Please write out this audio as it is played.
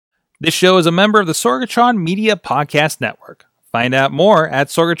This show is a member of the Sorgatron Media Podcast Network. Find out more at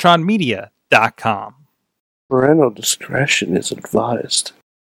sorgatronmedia.com. Parental discretion is advised.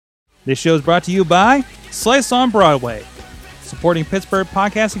 This show is brought to you by Slice on Broadway, supporting Pittsburgh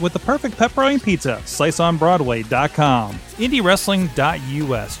podcasting with the perfect pepperoni pizza. SliceOnBroadway.com.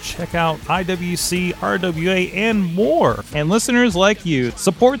 IndieWrestling.us. Check out IWC, RWA, and more. And listeners like you,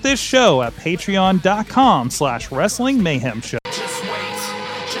 support this show at Patreon.com/Wrestling Mayhem Show.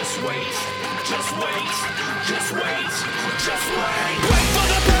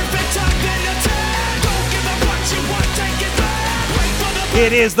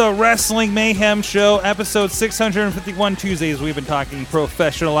 It is the Wrestling Mayhem Show, episode 651, Tuesdays. We've been talking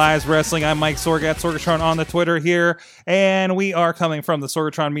professionalized wrestling. I'm Mike Sorg at Sorgatron on the Twitter here, and we are coming from the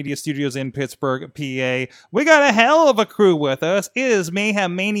Sorgatron Media Studios in Pittsburgh, PA. We got a hell of a crew with us. It is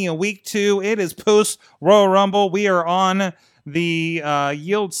Mayhem Mania Week 2. It is post-Royal Rumble. We are on the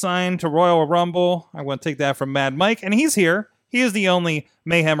yield sign to Royal Rumble. I'm going to take that from Mad Mike, and he's here. He is the only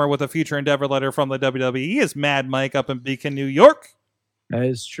Mayhemmer with a future endeavor letter from the WWE. He is Mad Mike up in Beacon, New York. That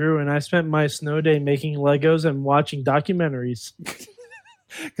is true, and I spent my snow day making Legos and watching documentaries.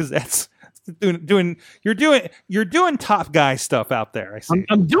 Because that's doing you're doing top guy stuff out there. I see.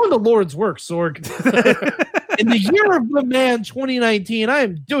 I'm doing the Lord's work, Sorg. In the year of the man 2019, I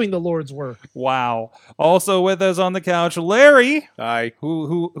am doing the Lord's work. Wow. Also with us on the couch, Larry. Hi.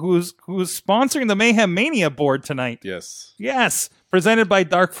 Who's sponsoring the Mayhem Mania board tonight? Yes. Presented by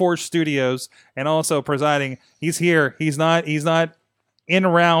Dark Forge Studios, and also presiding. He's here. He's not en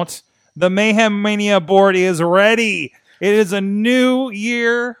route. The Mayhem Mania board is ready. It is a new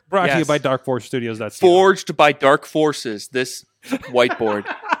year brought to you by Dark Forge Studios. That's forged by dark forces. This whiteboard.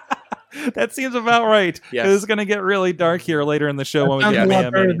 That seems about right. Yes. It's going to get really dark here later in the show when we get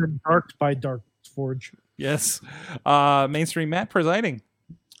Mayhem better Mania. than Darked by Dark Forge. Yes. Mainstream Matt presiding.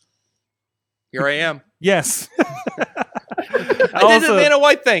 Here I am. Yes. I did the Man of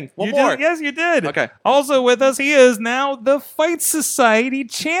White thing. One more. Yes, you did. Okay. Also with us, he is now the Fight Society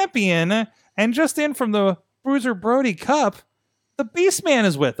champion. And just in from the Bruiser Brody Cup, the Beast Man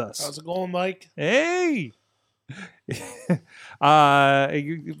is with us. How's it going, Mike? Hey. We're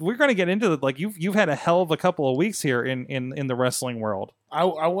going to get into it. Like you've had a hell of a couple of weeks here in the wrestling world.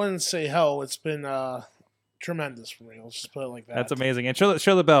 I wouldn't say hell. It's been tremendous for me. Let's just put it like that. That's amazing. And show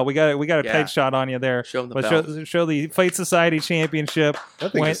the bell. We got a tight shot on you there. Show the bell. Show the Fight Society Championship.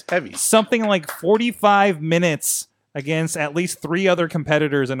 That thing is heavy. Something like 45 minutes against at least 3 other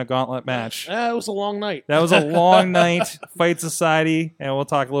competitors in a gauntlet match. It was a long night. That was a long night. Fight Society, and we'll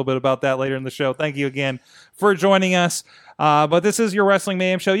talk a little bit about that later in the show. Thank you again for joining us. But this is your Wrestling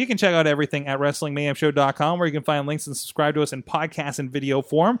Mayhem Show. You can check out everything at WrestlingMayhemShow.com, where you can find links and subscribe to us in podcast and video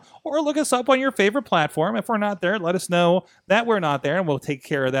form, or look us up on your favorite platform. If we're not there, let us know that we're not there, and we'll take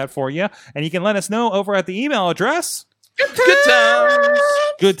care of that for you. And you can let us know over at the email address.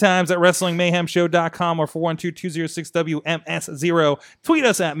 Good times at WrestlingMayhemShow.com or 412-206-WMS0. Tweet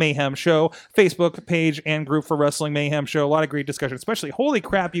us at Mayhem Show. Facebook page and group for Wrestling Mayhem Show. A lot of great discussion, especially, holy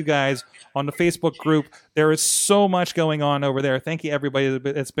crap, you guys, on the Facebook group. There is so much going on over there. Thank you, everybody.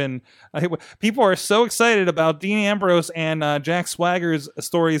 It's been people are so excited about Dean Ambrose and Jack Swagger's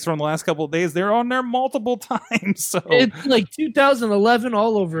stories from the last couple of days. They're on there multiple times. So it's like 2011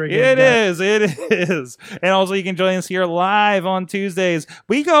 all over again. It is. And also, you can join us here live on Tuesdays.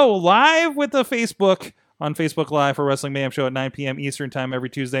 We go live with the Facebook on Facebook Live for Wrestling Mayhem Show at 9 p.m. Eastern Time every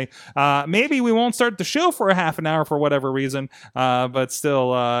Tuesday. Maybe we won't start the show for a half an hour for whatever reason, but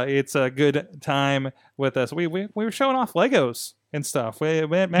still, it's a good time with us. We were showing off Legos and stuff.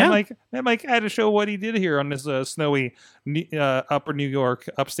 Matt Mike had to show what he did here on this snowy upstate New York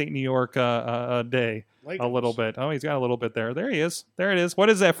day. Legos. A little bit. Oh, he's got a little bit there. There he is. There it is. What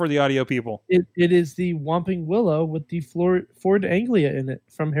is that for the audio people? It is the Whomping Willow with the Ford Anglia in it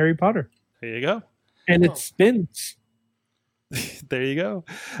from Harry Potter. There you go. And it spins. There you go.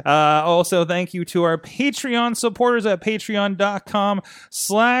 Also, thank you to our Patreon supporters at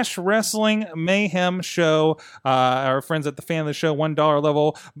patreon.com/Wrestling Mayhem Show. Our friends at the fan of the show, $1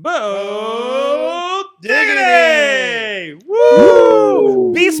 level. Bo Diggity!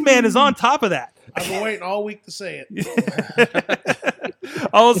 Woo! Beastman is on top of that. I've been waiting all week to say it.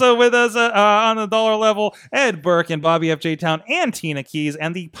 Also with us on the dollar level, Ed Burke and Bobby F. J. Town and Tina Keys,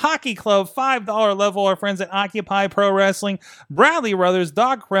 and the Pocky Club $5 level, our friends at Occupy Pro Wrestling, Bradley Brothers,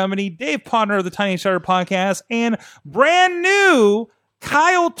 Doc Remedy, Dave Potter of the Tiny Shutter Podcast, and brand new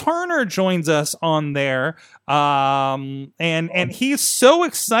Kyle Turner joins us on there. And he's so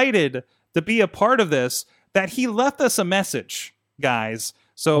excited to be a part of this that he left us a message, guys.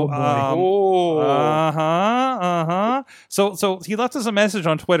 So, Oh. So he left us a message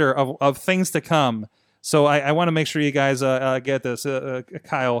on Twitter of things to come. So I want to make sure you guys get this.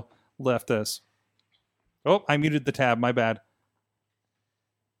 Kyle left this. Oh, I muted the tab. My bad.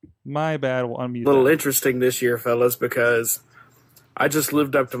 We'll unmute. A little that. interesting this year, fellas, because I just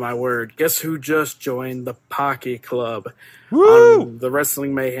lived up to my word. Guess who just joined the Pocky Club on the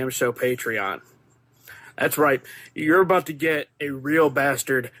Wrestling Mayhem Show Patreon? That's right. You're about to get a real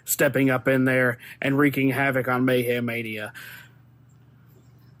bastard stepping up in there and wreaking havoc on Mayhem Mania.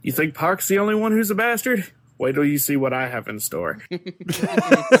 You think Pac's the only one who's a bastard? Wait till you see what I have in store.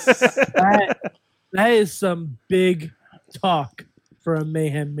 That is some big talk for a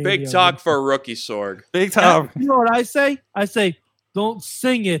Mayhem Mania. Big talk for a rookie, Sorg. Big time. You know what I say? I say, don't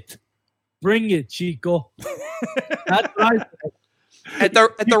sing it. Bring it, Chico. That's what I say. At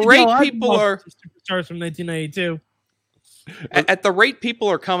the rate people are superstars from 1992. at the rate people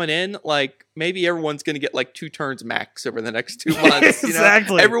are coming in, like maybe everyone's going to get like 2 turns max over the next 2 months.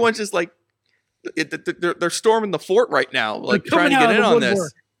 Exactly. You know? Everyone's just like they're storming the fort right now, like They're trying to coming get in out of on the this.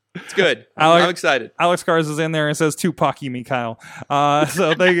 woodwork. It's good. Alex- I'm excited. Alex Cars is in there and says Tupac, you mean Kyle.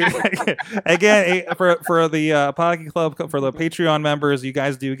 So thank you again for the Pocky Club, for the Patreon members. You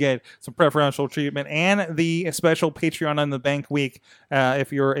guys do get some preferential treatment and the special Patreon on the Bank week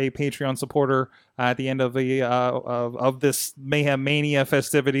if you're a Patreon supporter at the end of the of this Mayhem Mania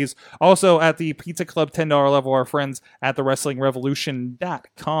festivities. Also at the Pizza Club $10 level, our friends at the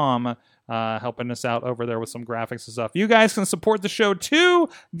WrestlingRevolution.com. Helping us out over there with some graphics and stuff. You guys can support the show too.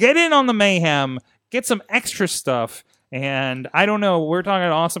 Get in on the mayhem. Get some extra stuff. And I don't know. We're talking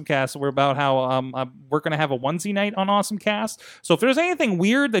about Awesome Cast. We're about how we're going to have a onesie night on Awesome Cast. So if there's anything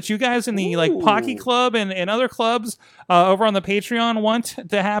weird that you guys in the like Pocky Club and other clubs over on the Patreon want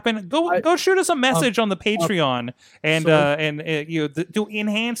to happen, go shoot us a message on the Patreon and to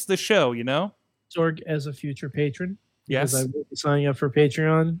enhance the show. You know, Sorg, as a future patron. Yes, I will be signing up for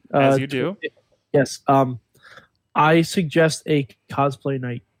Patreon. As you do. Yes. I suggest a cosplay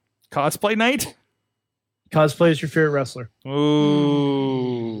night. Cosplay night? Cosplay is your favorite wrestler.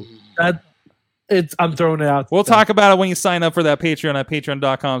 Ooh. I'm throwing it out. We'll talk about it when you sign up for that Patreon at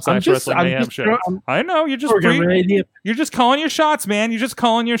patreon.com/Wrestling Mayhem Show. I know, you're just you're just calling your shots, man. You're just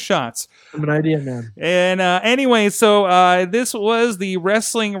calling your shots. I'm an idea, man. And anyway, so this was the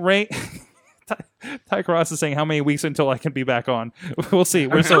Wrestling Ty Cross is saying, how many weeks until I can be back on? We'll see.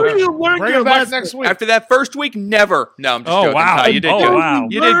 Bring it back next week. After that first week, never. No, I'm just joking. Wow. Ty, you did good. Wow.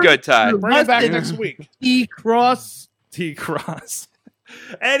 You did good, Ty. Bring it back next week. T-Cross.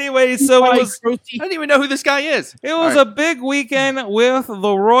 Anyway, so it was. I didn't even know who this guy is. It was a big weekend with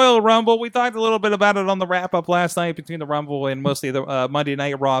the Royal Rumble. We talked a little bit about it on the wrap-up last night between the Rumble and mostly the Monday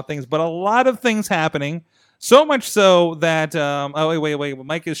Night Raw things, but a lot of things happening. So much so that wait!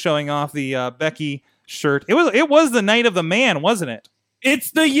 Mike is showing off the Becky shirt. It was the night of the man, wasn't it?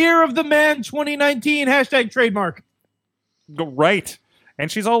 It's the year of the man, 2019 #trademark. Right,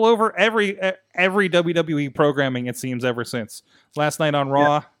 and she's all over every WWE programming. It seems ever since last night on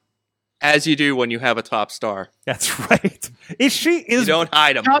Raw. Yeah. As you do when you have a top star. That's right. You don't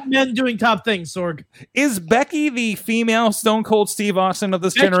hide them. Top men doing top things, Sorg. Is Becky the female Stone Cold Steve Austin of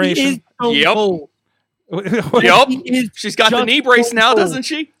this generation? Is Stone Cold. Yup. She's got the knee brace now, doesn't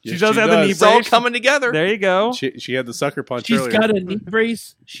she? She does have the knee brace. It's all coming together. There you go. She had the sucker punch She's earlier. got a knee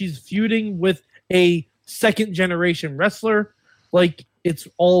brace. She's feuding with a second generation wrestler. Like, it's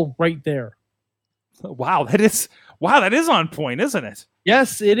all right there. Wow, that is on point, isn't it?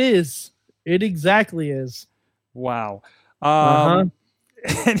 Yes, it is. It exactly is. Wow.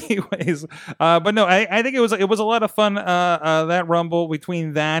 Anyways, but no, I think it was a lot of fun. That Rumble,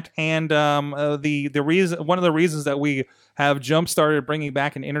 between that and the reason, one of the reasons that we have jump started bringing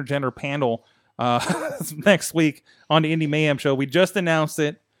back an intergender panel next week on the Indie Mayhem Show. We just announced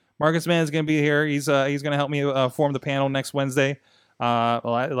it. Marcus Mann is going to be here. He's going to help me form the panel next Wednesday.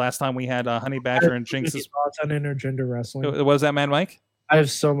 Last time we had Honey Badger and Jinx's thoughts on intergender wrestling. Was that Man Mike? I have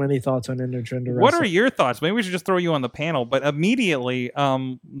so many thoughts on intergender wrestling. What are your thoughts? Maybe we should just throw you on the panel. But immediately,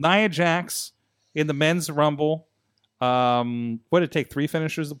 Nia Jax in the men's Rumble. What did it take? 3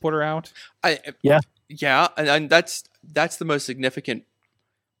 finishers to put her out? Yeah, and that's the most significant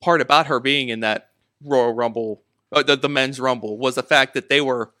part about her being in that Royal Rumble, the men's Rumble, was the fact that they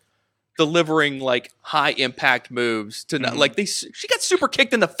were delivering like high impact moves to she got super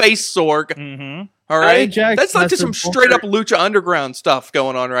kicked in the face, Sorg. Mm-hmm. All right, that's like has just some straight up Lucha Underground stuff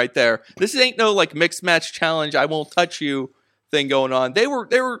going on right there. This ain't no like mixed match challenge. I won't touch you thing going on. They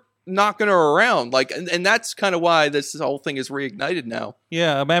were knocking her around and that's kind of why this whole thing is reignited now.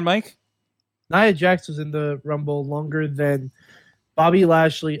 Yeah, Mad Mike. Nia Jax was in the Rumble longer than Bobby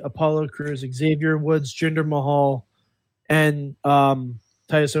Lashley, Apollo Crews, Xavier Woods, Jinder Mahal, and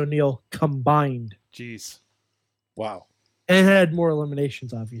Titus O'Neil combined. Jeez. Wow. And it had more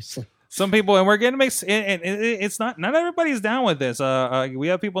eliminations, obviously. Some people, and we're getting mixed, and it's not everybody's down with this. We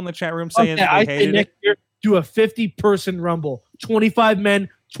have people in the chat room saying they I say hated next year, do a 50-person Rumble. 25 men,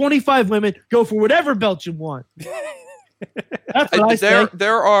 25 women. Go for whatever belt you want. That's what I say.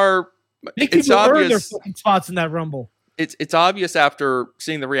 There are. Make It's people earn their obvious. fucking spots in that Rumble. It's obvious after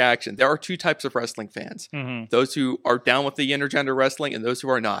seeing the reaction. There are two types of wrestling fans: those who are down with the intergender wrestling, and those who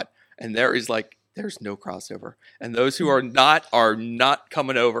are not. And there's no crossover. And those who are not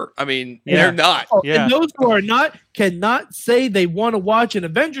coming over. I mean, they're not. Oh, Yeah. And those who are not cannot say they want to watch an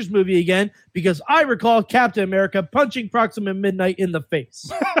Avengers movie again because I recall Captain America punching Proxima Midnight in the face.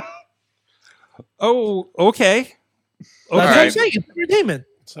 Oh, okay. That's what I'm right. saying. It's entertainment.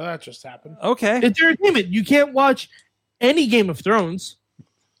 So that just happened. Okay. It's entertainment. You can't watch any Game of Thrones.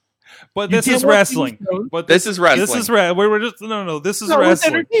 But You this can't is watch wrestling. Game of Thrones. But This is wrestling. This is we're just no. This is No, it's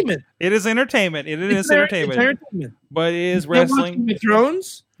wrestling. entertainment. It is entertainment. It is It's entertainment. entertainment. But it is You can't watch wrestling. Game of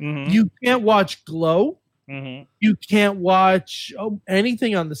Thrones. Mm-hmm. You can't watch Glow. Mm-hmm. You can't watch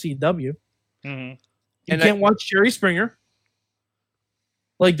anything on the CW. You Mm-hmm. And can't watch Jerry Springer.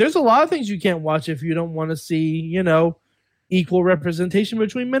 Like, there's a lot of things you can't watch if you don't want to see, equal representation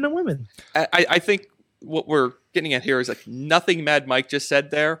between men and women. I think what we're getting at here is like nothing Mad Mike just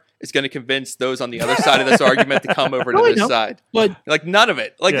said there is going to convince those on the other side of this argument to come over to No, I this know. side. But Like none of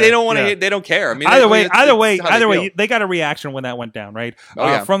it. Like Yeah, they don't want to. yeah. They don't care. I mean, Either it's how they feel. they got a reaction when that went down, right? Oh,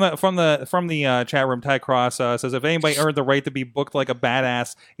 yeah. From the chat room, Ty Cross says, if anybody earned the right to be booked like a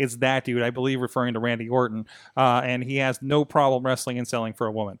badass, it's that dude. I believe referring to Randy Orton, and he has no problem wrestling and selling for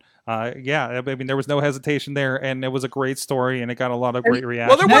a woman. I mean, there was no hesitation there, and it was a great story, and it got a lot of great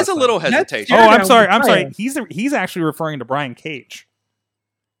reactions. Well, there was a little hesitation. Oh, Yeah, I'm sorry. Brian. He's actually referring to Brian Cage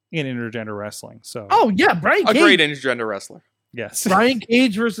in intergender wrestling. So, yeah, Brian A Cage. great intergender wrestler. yes, Brian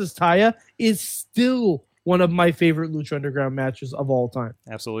Cage versus Taya is still one of my favorite Lucha Underground matches of all time.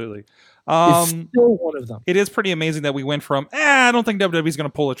 absolutely. It's still one of them. It is pretty amazing that we went from I don't think WWE's going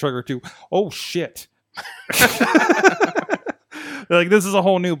to pull a trigger to oh shit. Like this is a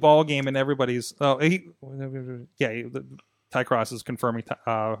whole new ball game, and everybody's Ty Cross is confirming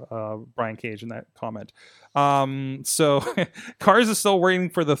Brian Cage in that comment. So Cars is still waiting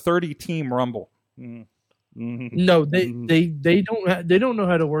for the 30-team Rumble. Mm-hmm. No, they don't know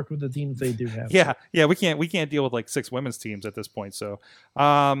how to work with the teams they do have. Yeah, we can't deal with like 6 women's teams at this point. So,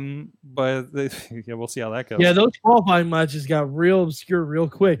 but we'll see how that goes. Yeah, those qualifying matches got real obscure real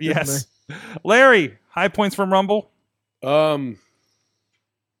quick. didn't Yes, Larry, high points from Rumble. The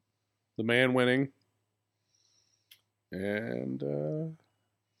man winning. And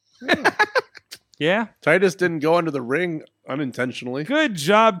Yeah, Titus didn't go under the ring unintentionally, good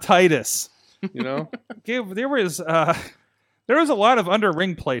job, Titus. you know? There was a lot of under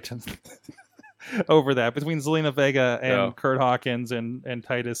ring play over that between Zelina Vega and Yeah. Kurt Hawkins and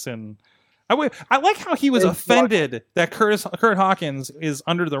Titus, and I like how he was offended that Kurt Hawkins is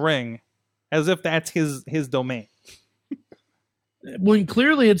under the ring, as if that's his domain. they? When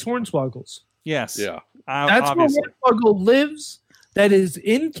clearly it's Hornswoggle's. Yes, Yeah. That's obviously. where Hornswoggle lives. That is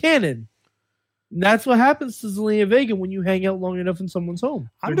in canon. And that's what happens to Zelina Vega when you hang out long enough in someone's home.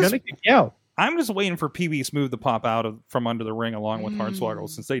 I'm They're just- gonna kick you out. I'm just waiting for PB Smooth to pop out from under the ring along with Hornswoggle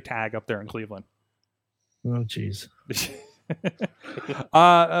since they tag up there in Cleveland. Oh, jeez.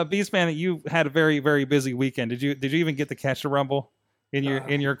 Beastman, you had a very, very busy weekend. Did you even get to catch the Rumble in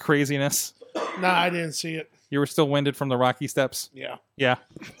your craziness? No, I didn't see it. You were still winded from the Rocky Steps. Yeah. Yeah.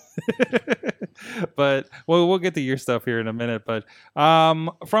 But we'll get to your stuff here in a minute. But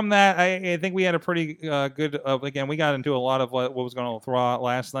from that, I think we had a pretty good. Again, we got into a lot of what was going on with Raw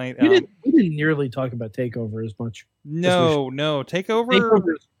last night. We didn't nearly talk about TakeOver as much. No, Takeover.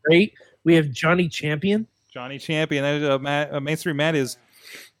 TakeOver is great. We have Johnny Champion. Johnny Champion. That is, Mainstream Matt is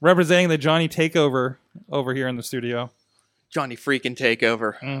representing the Johnny Takeover over here in the studio. Johnny freaking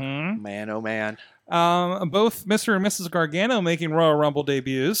Takeover. Mm-hmm. Man, oh man. Both Mr. and Mrs. Gargano making Royal Rumble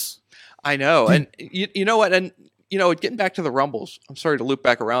debuts. I know. And you know what? And getting back to the Rumbles, I'm sorry to loop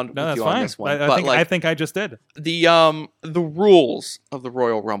back around No, with that's you fine. on this one. I think I just did. The rules of the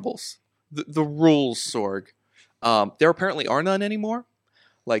Royal Rumbles, the rules, Sorg, there apparently are none anymore.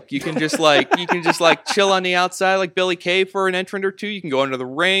 Like you can just chill on the outside like Billy Kay for an entrant or two. You can go under the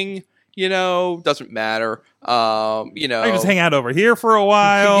ring. Doesn't matter. I can just hang out over here for a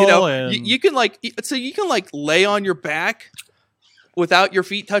while. And you can lay on your back without your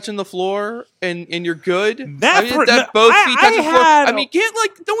feet touching the floor, and you're good. Both feet touch the floor. I mean,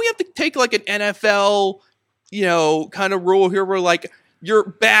 don't we have to take like an NFL kind of rule here where like your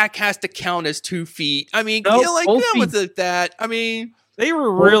back has to count as 2 feet. I mean, Nope, like both that was feet. like that. I mean, They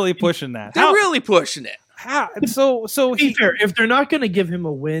were really pushing that. they're really pushing it. So To be fair, if they're not going to give him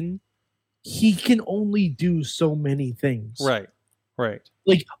a win, he can only do so many things. right.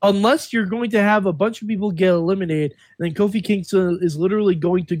 Like, unless you're going to have a bunch of people get eliminated, and then Kofi Kingston is literally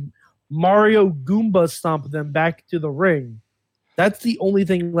going to Mario Goomba stomp them back to the ring. That's the only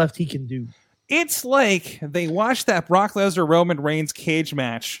thing left he can do. It's like they watched that Brock Lesnar Roman Reigns cage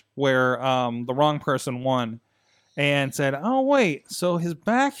match where the wrong person won and said, "Oh wait, so his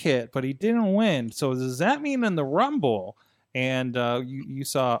back hit, but he didn't win. So does that mean in the Rumble?" And you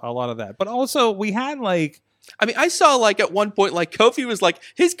saw a lot of that. But also we had like, I mean, I saw like at one point, like Kofi was like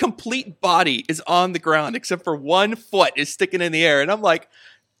his complete body is on the ground except for 1 foot is sticking in the air, and I'm like,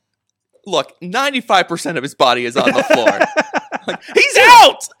 look, 95% of his body is on the floor. Like, he's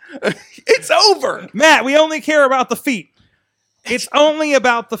out. It's over. Matt, we only care about the feet. It's only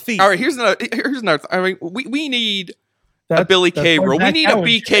about the feet. All right, here's another. I mean, we need a That's- Billy that's Kay why rule. We Zach need a Allen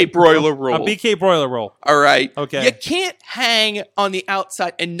BK should- broiler A rule. BK broiler roll. All right. Okay. You can't hang on the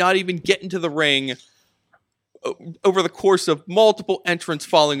outside and not even get into the ring over the course of multiple entrants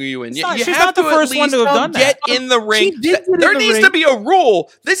following you in. She's not have the to first at one to least have done get that. in the ring. did get in There the needs ring. to be a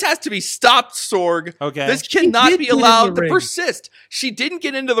rule. This has to be stopped, Sorg. Okay. This She cannot did be get in allowed the to ring. persist. She didn't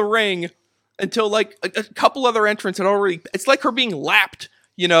get into the ring until like a couple other entrants had already. It's like her being lapped.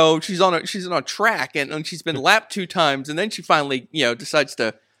 She's on a track and she's been lapped 2 times, and then she finally decides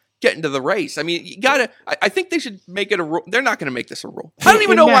to get into the race. I mean, you gotta. I think they should make it a rule. They're not going to make this a rule. I don't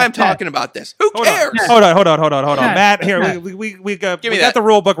even know why I'm talking about this. Who cares? Hold on. Matt, Matt, here Matt. we got Give me we got that. the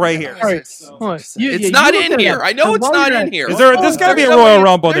rule book right here. All right, hold on. It's You not look in at here. that. I know And it's while not you're in at- here. Is there? There's got to be a There's no Royal way-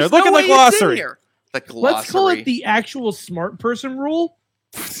 Rumble there. there's Look no at the way it's in glossary. here. The Let's call glossary. it the actual smart person rule,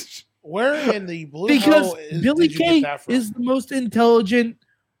 Where in the blue because hell Billy did you Kay get that from? is the most intelligent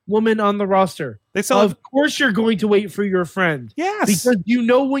woman on the roster. They sell Of course, you're going to wait for your friend yes, because you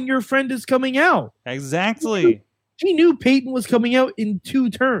know when your friend is coming out. exactly, She knew Peyton was coming out in 2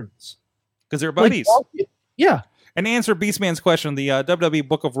 turns. because they're Like, buddies. yeah. And to answer Beastman's question, the WWE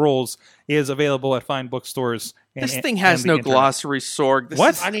Book of Rules is available at fine bookstores. This thing has and the no internet. glossary, Sorg. This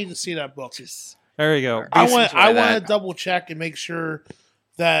What? is I need to see that book. just- There you go. I Please want. enjoy I that. want to double check and make sure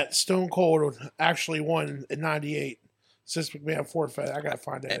that Stone Cold actually won in '98. Since McMahon forfeit, I gotta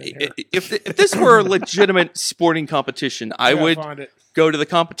find that in here. If this were a legitimate sporting competition, I gotta would find it. go to the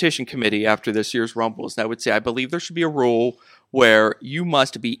competition committee after this year's Rumbles, and I would say I believe there should be a rule where you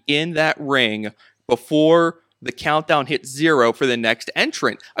must be in that ring before the countdown hits 0 for the next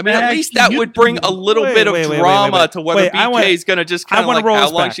entrant. I mean, at Actually, least that you would bring can- a little Wait, bit of wait, wait, drama wait, wait. to whether Wait, I wanna- BK is going to just I kind of want like, to roll how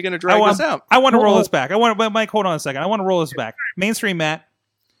this long back. is she going to drag this out? I want to roll Well- this back. Mike, hold on a second. I want to roll this back. Mainstream Matt,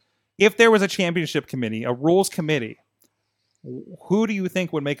 if there was a championship committee, a rules committee, who do you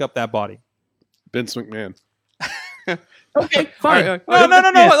think would make up that body? Vince McMahon. Okay, fine. All right, No, no,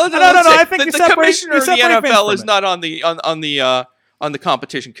 no, no. let's No, no, no, say I think the you separate- commissioner you of the separate Vince NFL from is it. not on the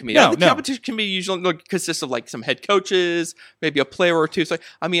competition committee. No, The no. competition committee usually consists of like some head coaches, maybe a player or two. So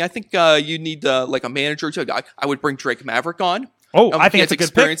I mean, I think you need like a manager. Too. I would bring Drake Maverick on. Oh, I He think has it's a good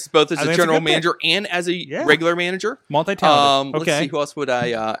experience pick. both as I a think it's a general good pick. manager and as a Yeah. regular manager. Multi-talented. Let's see, who else would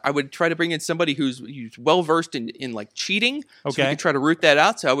I would try to bring in somebody who's well versed in like cheating. So we Okay. could try to root that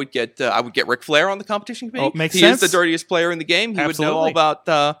out. So I would get Ric Flair on the competition committee. Oh, makes he sense. is the dirtiest player in the game. He would know all Absolutely. about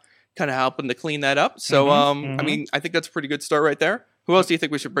kind of helping to clean that up. So I mean, I think that's a pretty good start right there. Who else do you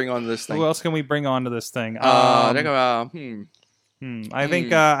think we should bring on to this thing? Who else can we bring on to this thing? I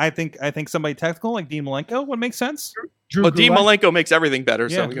think somebody technical like Dean Malenko would make sense. Drew Well, Dean Gulak. Malenko makes everything better.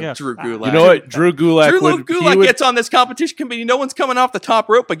 So Yeah, we got yeah. Drew Gulak. You know what? Drew Gulak Drew would. He Gulak would, gets on this competition committee. No one's coming off the top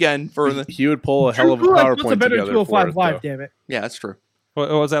rope again for the. he would pull a Drew hell of a Gulak was a PowerPoint better together 205 for it, live, though. damn it. Yeah, that's true. What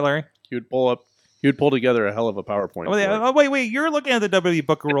was that, Larry? He would pull together a hell of a PowerPoint. Oh, for yeah. it. Oh, wait. You're looking at the WWE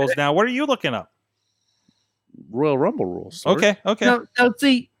Book of Rules now. What are you looking up? Royal Rumble rules. sir. Okay. Now,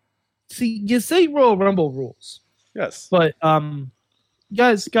 see, you say Royal Rumble rules, Yes. but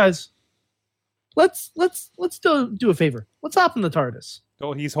guys, let's do a favor. Let's hop in the TARDIS.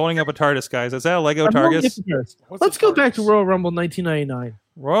 Oh, he's holding up a TARDIS, guys. Is that a Lego I'm holding TARDIS? up the TARDIS. What's Let's the go back to TARDIS? Royal Rumble 1999.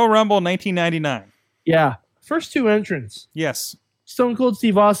 Royal Rumble 1999. Yeah, first 2 entrants: Yes. Stone Cold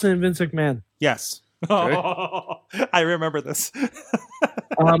Steve Austin and Vince McMahon. Yes. Okay. I remember this.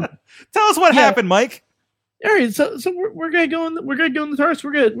 Um, Tell us what yeah. happened, Mike. all right, so we're gonna go in. We're gonna go in the TARDIS.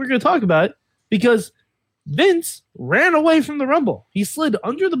 We're gonna talk about it because Vince ran away from the Rumble. He slid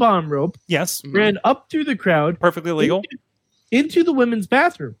under the bottom rope, Yes. ran up through the crowd, Perfectly legal. into the women's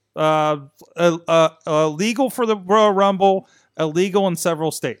bathroom. Legal for the Royal Rumble. Illegal in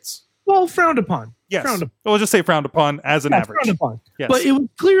several states. Well, frowned upon. Yes. Frowned upon. We'll just say frowned upon as an Yeah, average. frowned upon. Yes. But it was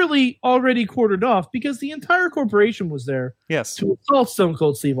clearly already quartered off because the entire corporation was there Yes. to assault Stone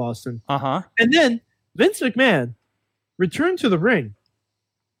Cold Steve Austin. Uh-huh. And then Vince McMahon returned to the ring,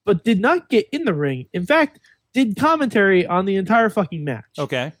 but did not get in the ring. In fact, did commentary on the entire fucking match.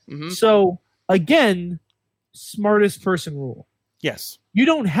 Okay. Mhm. So, again, smartest person rule. Yes. You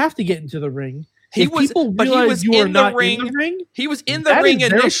don't have to get into the ring. He If was, people but he realize was you are in the not ring. in the ring, He was in the That ring is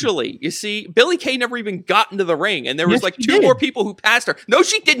their- initially. You see, Billie Kay never even got into the ring, and there was Yes, like she 2 did. more people who passed her. No,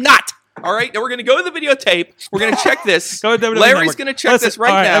 she did not. All right, now we're going to go to the videotape. We're going to check this. Go to WWE Larry's Network. going to check Listen, this right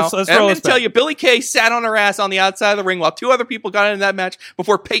all right, now. let's and I'm roll going this to tell back. you, Billie Kay sat on her ass on the outside of the ring while 2 other people got in that match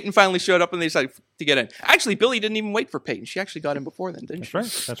before Peyton finally showed up and they decided to get in. Actually, Billie didn't even wait for Peyton. She actually got in before then, didn't That's she?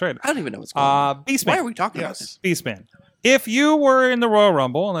 right. That's right. I don't even know what's going on. Beastman. Why are we talking about Yes. this? Beastman. If you were in the Royal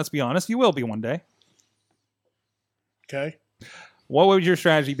Rumble, and let's be honest, you will be one day, Okay. what would your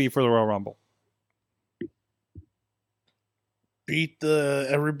strategy be for the Royal Rumble? Beat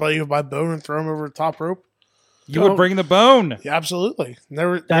everybody with my bone and throw them over the top rope. You would bring the bone. Yeah, absolutely.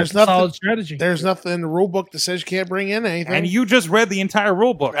 that's There's a nothing. solid strategy. There's nothing in the rule book that says you can't bring in anything. And you just read the entire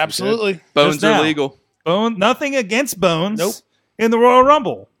rule book. absolutely. Bones Just now. are legal. Bone, nothing against bones Nope. in the Royal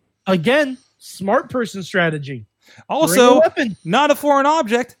Rumble. Again, smart person strategy. Bring a Also, weapon. not a foreign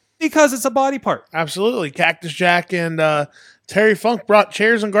object because it's a body part. Absolutely. Cactus Jack and Terry Funk brought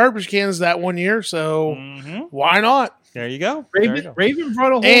chairs and garbage cans that one year, so Mhm. why not? There you go. There you Raven, go. Raven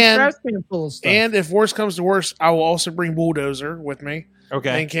brought a whole And- trash can full of stuff. And if worse comes to worse, I will also bring Bulldozer with me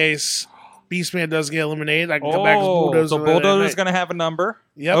Okay. in case Beastman does get eliminated. I can come back as Oh, Bulldozer. so later that Bulldozer's night. going to have a number.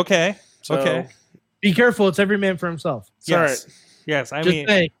 Yep. Okay. So, Okay. Be careful, it's every man for himself. it's all Yes. right. Yes. I Just mean,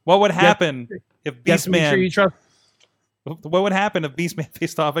 say, what would happen if you have to make sure you Beastman? trust. What would happen if Beastman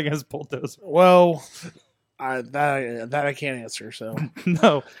faced off against Bulldozer? Well, that I can't answer. So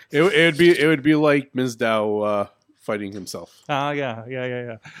No. It would be like Mizdow fighting himself.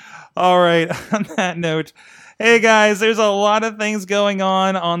 Yeah. All right. On that note, hey guys, there's a lot of things going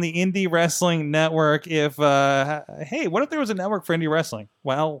on the Indie Wrestling Network. If hey, what if there was a network for indie wrestling?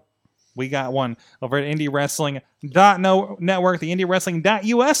 Well, we got one over at IndieWrestling.network, the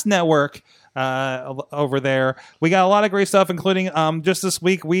IndieWrestling.us network. Over there, we got a lot of great stuff, including just this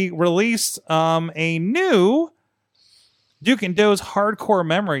week we released a new Duke and Doe's Hardcore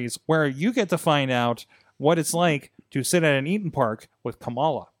Memories, where you get to find out what it's like to sit at an Eaton Park with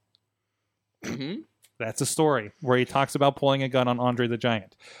Kamala. Mhm. That's a story where he talks about pulling a gun on Andre the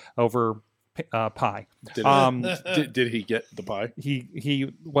Giant over pie. Did, did he get the pie?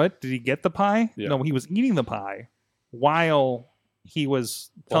 He what? Did he get the pie? Yeah. No, he was eating the pie while he was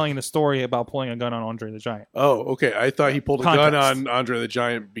telling the story about pulling a gun on Andre the Giant. Oh, okay. I thought he pulled a gun Context. on Andre the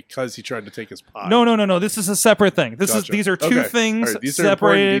Giant because he tried to take his pie. No. This is a separate thing. Gotcha. These are two Okay. things All right, these are important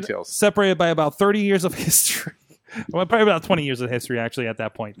separated details. separated by about 30 years of history. Well, probably about 20 years of history, actually, at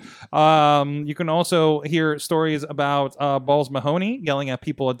that point. You can also hear stories about Balls Mahoney yelling at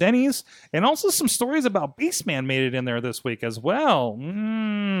people at Denny's, and also some stories about Beastman made it in there this week as well.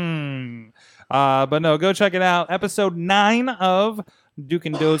 But no, go check it out. Episode 9 of Duke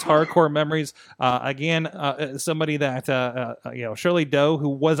and Doe's Hardcore Memories. Again, somebody that, Shirley Doe, who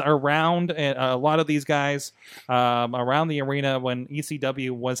was around a lot of these guys around the arena when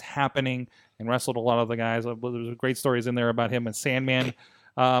ECW was happening and wrestled a lot of the guys. There's great stories in there about him and Sandman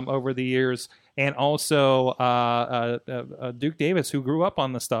over the years. And also Duke Davis, who grew up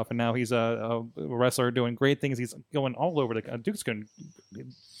on the stuff, and now he's a wrestler doing great things. He's going all over the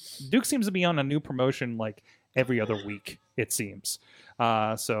Duke seems to be on a new promotion like every other week, it seems.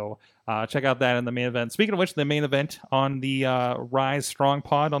 So check out that in the main event. Speaking of which, the main event on the Rise Strong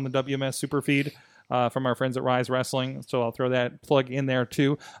Pod on the WMS Super Feed from our friends at Rise Wrestling. So I'll throw that plug in there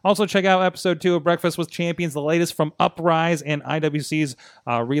too. Also check out episode 2 of Breakfast with Champions, the latest from Uprise and IWC's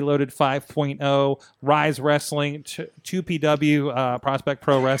Reloaded 5.0, Rise Wrestling, 2PW, Prospect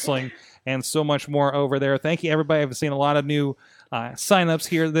Pro Wrestling, and so much more over there. Thank you, everybody. I've seen a lot of new signups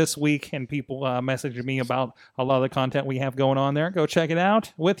here this week, and people messaging me about a lot of the content we have going on there. Go check it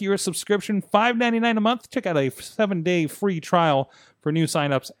out with your subscription, $5.99 a month. Check out a 7-day free trial for new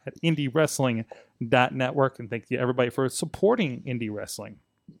signups at IndieWrestling.network. And thank you, everybody, for supporting indie wrestling.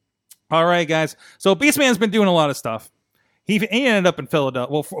 All right, guys. So Beastman's been doing a lot of stuff. He ended up in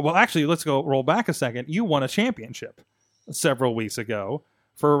Philadelphia. Well, actually, let's go roll back a second. You won a championship several weeks ago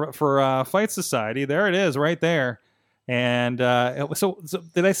for Fight Society. There it is, right there. And so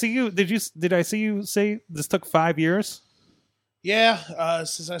did I see you? Did I see you say this took 5 years? yeah,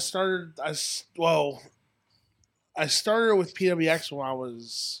 since I started, I started with PWX when I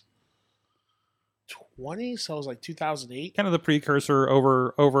was 20, so it was like 2008. Kind of the precursor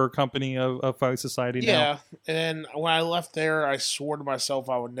over company of Fight Society. Yeah, now. and when I left there, I swore to myself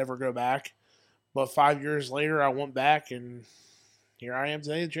I would never go back. But 5 years later, I went back, and here I am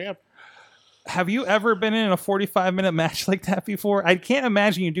today, the champ. Have you ever been in a 45-minute match like that before? I can't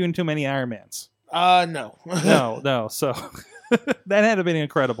imagine you doing too many Ironmans. No. No. So that had to have been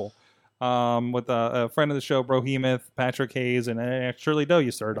incredible. With a friend of the show, Brohemoth, Patrick Hayes, and Shirley Doe you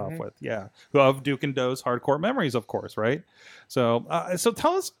started off with. Yeah. Of Duke and Doe's Hardcore Memories, of course, right? So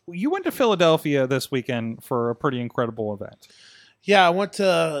tell us, you went to Philadelphia this weekend for a pretty incredible event. Yeah, I went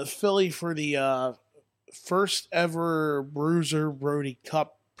to Philly for the first ever Bruiser Brody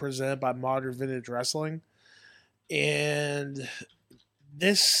Cup presented by Modern Vintage Wrestling. And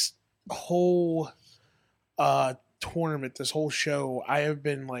this whole tournament, this whole show, I have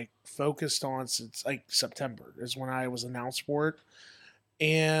been like focused on since like September is when I was announced for it.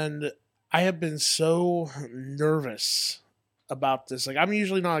 And I have been so nervous about this. Like, I'm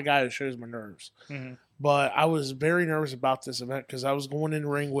usually not a guy that shows my nerves. Mm-hmm. But I was very nervous about this event because I was going in the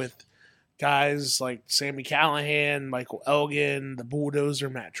ring with guys like Sami Callihan, Michael Elgin, the Bulldozer,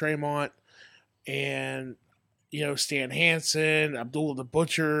 Matt Tremont, and, you know, Stan Hansen, Abdullah the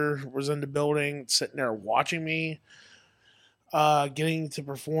Butcher was in the building, sitting there watching me, getting to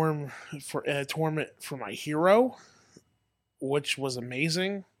perform for a tournament for my hero, which was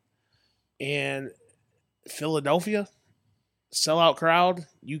amazing. And Philadelphia, sellout crowd,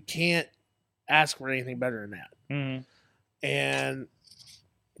 you can't ask for anything better than that. Mm-hmm. And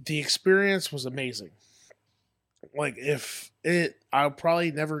the experience was amazing. Like, I'll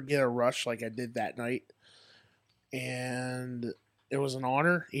probably never get a rush like I did that night. And it was an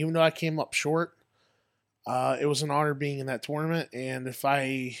honor, even though I came up short. It was an honor being in that tournament. And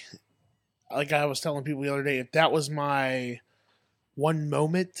like I was telling people the other day, if that was my one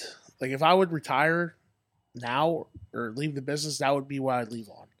moment, like if I would retire now or leave the business, that would be what I'd leave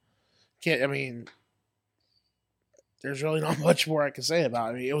on. There's really not much more I can say about it.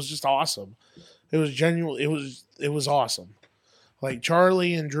 I mean, it was just awesome. It was genuine. It was awesome. Like,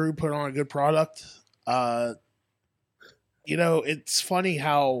 Charlie and Drew put on a good product. You know, it's funny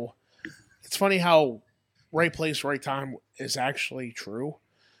how right place, right time is actually true.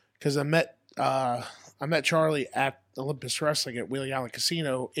 Because I met Charlie at Olympus Wrestling at Wheeling Island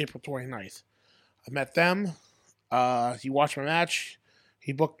Casino April 29th. I met them. He watched my match.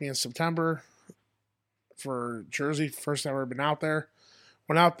 He booked me in September for Jersey. First time I've ever been out there.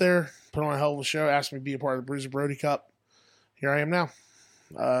 Went out there, put on a hell of a show, asked me to be a part of the Bruiser Brody Cup. Here I am now.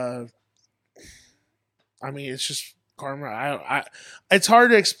 I mean, it's just karma. It's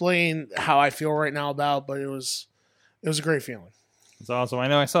hard to explain how I feel right now about it, but it was a great feeling. It's awesome. I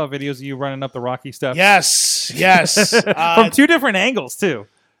know I saw videos of you running up the Rocky steps. Yes. From two different angles, too.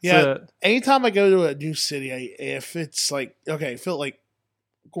 Yeah. So, anytime I go to a new city, if it's like, okay, I feel like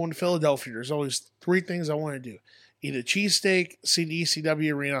going to Philadelphia, there's always three things I want to do. Eat a cheesesteak, see the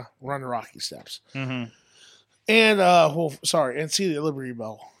ECW arena, run the Rocky steps. Mm-hmm. And see the Liberty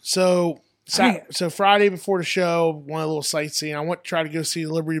Bell. So Friday before the show, went a little sightseeing. I went to try to go see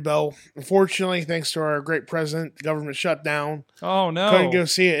the Liberty Bell. Unfortunately, thanks to our great president, the government shut down. Oh no! Couldn't go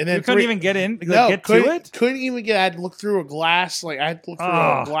see it, and then you couldn't even get in. Couldn't even get. I had to look through a glass. Like, I had to look through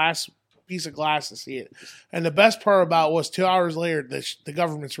a piece of glass to see it. And the best part about it was 2 hours later, the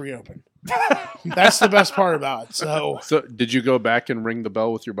government's reopened. That's the best part about it. So did you go back and ring the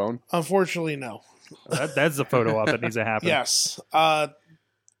bell with your bone? Unfortunately, no. That's the photo op that needs to happen. Yes.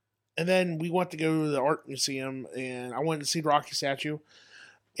 And then we went to go to the art museum, and I went to see the Rocky statue,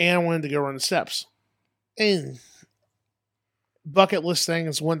 and I wanted to go run the steps. And bucket list thing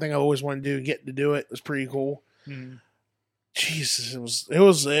is one thing I always wanted to do. Getting to do it was pretty cool. Mm. Jesus,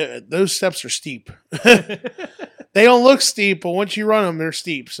 those steps are steep. They don't look steep, but once you run them, they're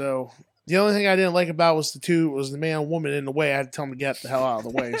steep. So the only thing I didn't like about was the man and woman in the way. I had to tell them to get the hell out of the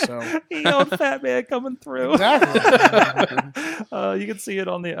way. So old fat man coming through. Exactly. You can see it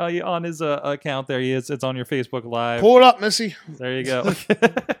on the on his account. There he is. It's on your Facebook Live. Pull it up, Missy. There you go.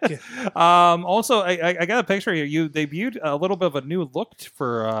 Also, I got a picture here. You debuted a little bit of a new look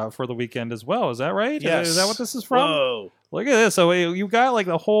for the weekend as well. Is that right? Yes. Is that what this is from? Whoa. Look at this. So you got like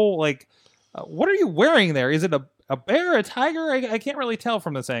the whole like. What are you wearing there? Is it a bear, a tiger? I can't really tell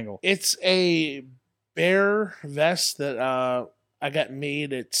from this angle. It's a bear vest that I got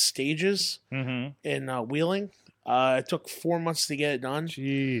made at Stages in Wheeling. It took 4 months to get it done.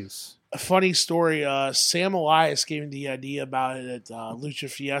 Jeez. A funny story. Sam Elias gave me the idea about it at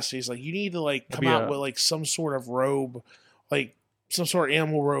Lucha Fiesta. He's like, you need to like come out with like some sort of robe, like some sort of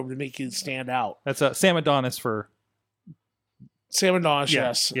animal robe to make you stand out. That's Sam Adonis for Sam Adonis, Yeah,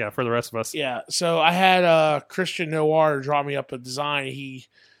 yes. yeah, for the rest of us. Yeah. So I had Christian Noir draw me up a design. He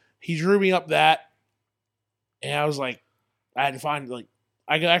drew me up that, and I was like, I had to find like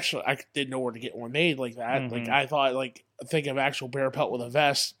I didn't know where to get one made like that. Mhm. Like I thought think of actual bear pelt with a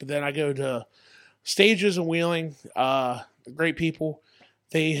vest, but then I go to Stages and Wheeling, great people.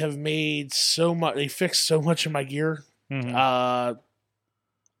 They have made so much. They fixed so much of my gear. Mhm. I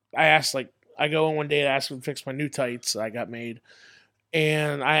asked I go in one day to ask them to fix my new tights I got made,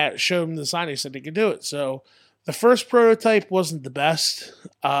 and I showed them the design. They said they could do it. So the first prototype wasn't the best.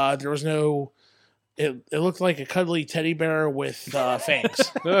 There was no. It looked like a cuddly teddy bear with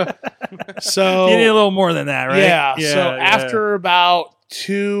fangs. So You need a little more than that, right? yeah. So after about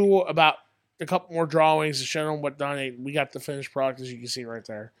a couple more drawings to show them what done, we got the finished product as you can see right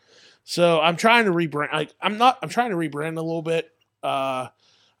there. So I'm trying to rebrand. I'm trying to rebrand a little bit. I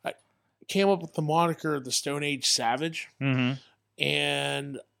came up with the moniker the Stone Age Savage, Mhm.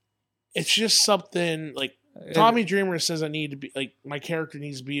 and it's just something like Tommy Dreamer says I need to be like my character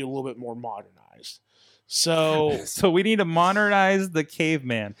needs to be a little bit more modernized. So So we need to modernize the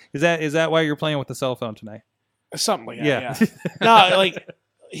caveman. Is that why you're playing with the cell phone tonight? something like that. Yeah. Yeah. No, like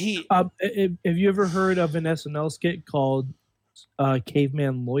he. Have you ever heard of an SNL skit called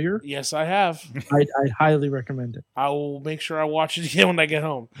Caveman Lawyer? Yes, I have. I'd highly recommend it. I will make sure I watch it again when I get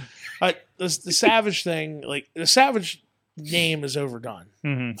home. But the Savage thing, like the Savage name is overdone.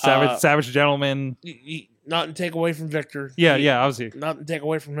 Mhm. Savage gentleman. Nothing to take away from Victor. Yeah, obviously. Nothing to take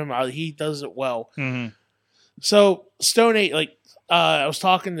away from him. He does it well. Mhm. So Stone Age, I was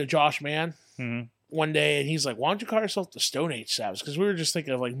talking to Josh Mann Mhm. one day, and he's like, "Why don't you call yourself the Stone Age Savage?" Because we were just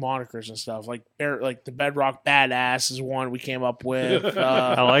thinking of like monikers and stuff. Like the Bedrock Badass is one we came up with.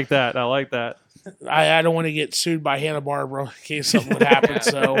 I like that. I don't want to get sued by Hanna-Barbera in case something would happen.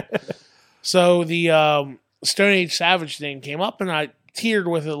 So the Stone Age Savage thing came up, and I teared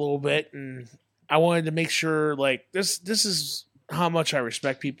with it a little bit, and I wanted to make sure like this is how much I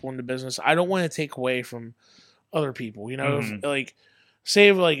respect people in the business. I don't want to take away from other people, you know. Mhm.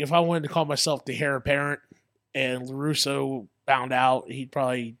 If I wanted to call myself the heir apparent and LaRusso found out, he'd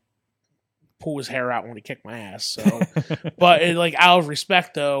probably pull his hair out when he kicked my ass. So, but out of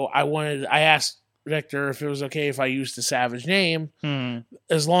respect, though, I asked Victor if it was okay if I used the Savage name, Mhm.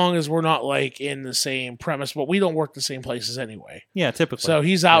 as long as we're not like in the same premise. But we don't work the same places anyway. Yeah, typically. So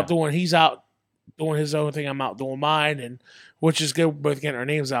he's out doing his own thing. I'm out doing mine, and which is good. We're both getting our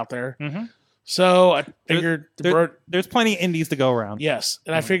names out there. Mhm. So I figured There's plenty of indies to go around. yes,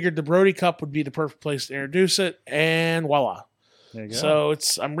 and I figured the Brody Cup would be the perfect place to introduce it, and voila. There you go. So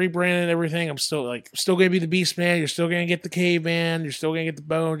I'm rebranding everything. I'm still going to be the Beast Man. You're still going to get the Caveman. You're still going to get the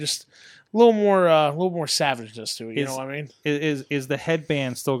Bone. Just a little more savageness to it. You know what I mean? Is the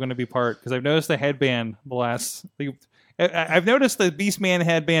headband still going to be part? Because I've noticed the headband I've noticed the Beastman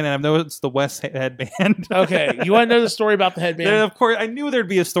headband, and I've noticed the West headband. Okay, you want to know the story about the headband? Of course, I knew there'd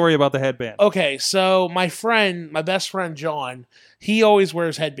be a story about the headband. Okay, so my best friend John, he always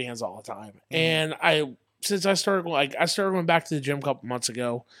wears headbands all the time, and I started going back to the gym a couple months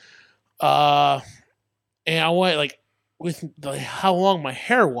ago, and I went with how long my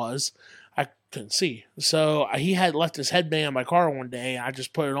hair was, I couldn't see. So he had left his headband in my car one day, and I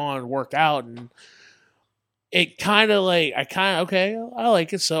just put it on and worked out, and it I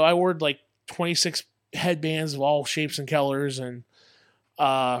like it. So I wore 26 headbands of all shapes and colors, and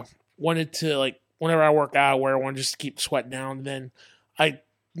wanted to whenever I work out, I wear one just to keep the sweat down. And then I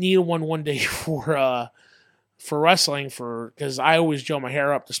needed one day for wrestling because I always gel my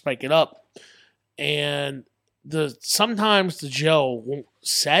hair up to spike it up, and sometimes the gel won't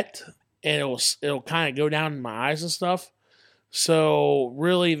set, and it'll kind of go down in my eyes and stuff. So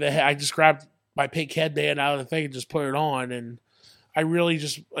really, I just grabbed my pink headband out of the thing and just put it on, and I really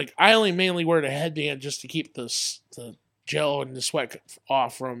just I only mainly wear the headband just to keep the gel and the sweat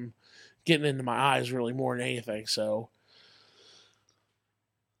off from getting into my eyes, really more than anything. So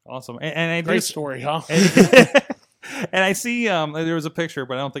awesome, and I great story, huh? And I see there was a picture,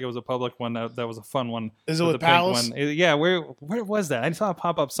 but I don't think it was a public one. That was a fun one. Is it with with the pink Palace? one. Yeah, where was that? I saw it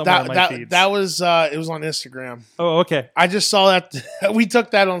pop up somewhere on my feeds. That was it was on Instagram. Oh, okay. I just saw that. We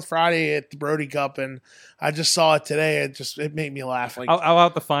took that on Friday at the Brody Cup, and I just saw it today. It made me laugh. I'll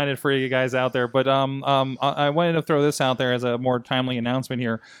have to find it for you guys out there. But I wanted to throw this out there as a more timely announcement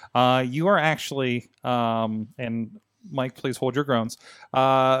here. You are actually and Mike, please hold your groans.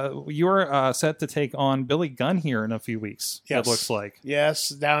 You're set to take on Billy Gunn here in a few weeks. Yes. It looks like. Yes,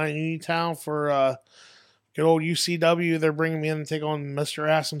 down in Uniontown for good old UCW. They're bringing me in to take on Mr.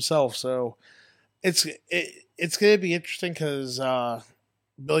 Ass himself. So it's going to be interesting because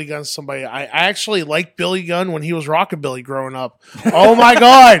Billy Gunn's somebody. I actually liked Billy Gunn when he was Rockabilly growing up. Oh my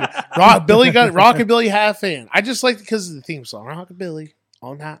God. Billy Gunn, Rockabilly half fan. I just liked it because of the theme song. Rockabilly.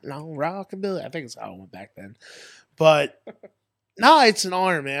 All night long, Rockabilly. I think it's how it went back then. But no, it's an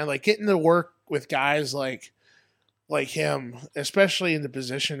honor, man. Like getting to work with guys like him, especially in the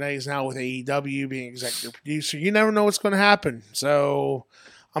position that he's now with AEW, being executive producer. You never know what's going to happen. So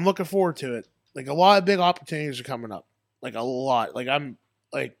I'm looking forward to it. Like a lot of big opportunities are coming up. Like a lot. I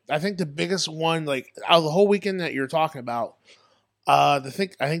think the biggest one, like out of the whole weekend that you're talking about, I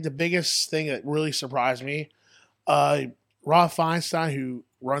think the biggest thing that really surprised me, Rob Feinstein, who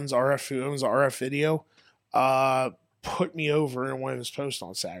owns RF Video, put me over in one of his posts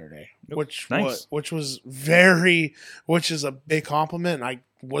on Saturday, which is a big compliment. And I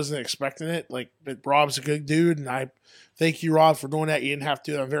wasn't expecting it. But Rob's a good dude, and I thank you, Rob, for doing that. You didn't have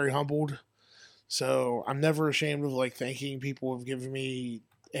to. I'm very humbled. So I'm never ashamed of thanking people who have given me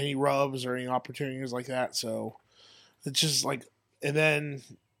any rubs or any opportunities like that. So it's just and then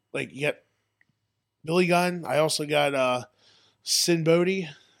you get Billy Gunn. I also got Sin Bodhi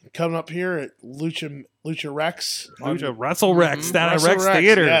coming up here at Lucha Rex. Wrestle Rex down at Rex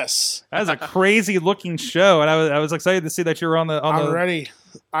Theater. Yes. That was a crazy looking show, and I was excited to see that you were on I'm ready.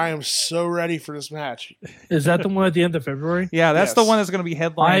 I am so ready for this match. Is that the one at the end of February? Yeah, that's the one that's going to be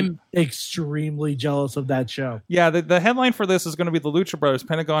headlined. I'm extremely jealous of that show. Yeah, the headline for this is going to be the Lucha Brothers,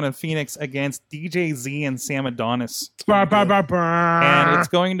 Pentagon and Phoenix against DJ Z and Sam Adonis. And it's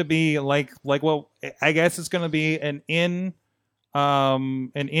going to be I guess it's going to be an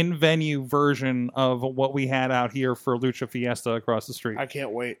in-venue version of what we had out here for Lucha Fiesta across the street. I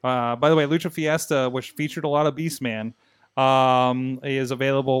can't wait. By the way, Lucha Fiesta, which featured a lot of Beastman, is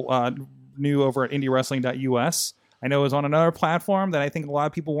available new over at indiewrestling.us. I know it was on another platform that I think a lot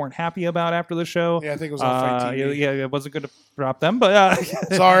of people weren't happy about after the show. Yeah, I think it was on Fight TV. Yeah, it wasn't good to drop them, but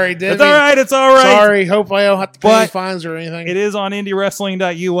sorry, it's all right. It's all right. Sorry, hope I don't have to pay any fines or anything. It is on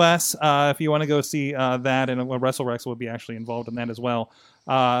indiewrestling.us if you want to go see that, and WrestleRex will be actually involved in that as well.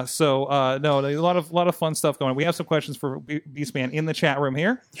 No, a lot of fun stuff going on. We have some questions for Beastman in the chat room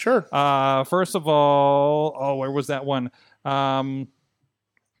here. Sure. First of all, where was that one?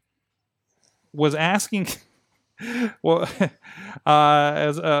 Was asking. Well,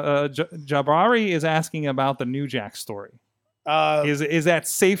 as Jabari is asking about the New Jack story. Is that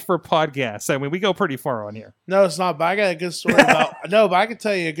safe for podcasts? I mean, we go pretty far on here. No, it's not. But I got a good story about. No, but I can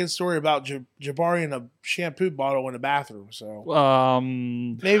tell you a good story about Jabari and a shampoo bottle in the bathroom. So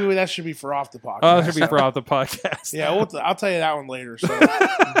maybe that should be for off the podcast. Oh, that should be for off the podcast. Yeah, I'll tell you that one later. So.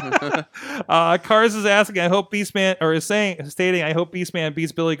 Cars is asking. I hope Beastman stating. I hope Beastman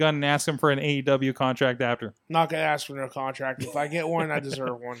beats Billy Gunn and asks him for an AEW contract after. Not gonna ask for no contract. If I get one, I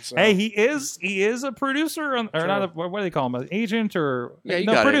deserve one. So. Hey, he is a producer or not? What do they call him? An agent or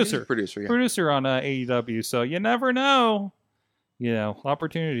producer? Producer on AEW. So you never know,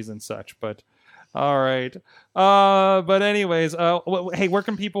 opportunities and such. But all right. But anyways, hey, where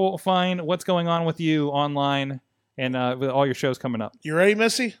can people find what's going on with you online and with all your shows coming up? You ready,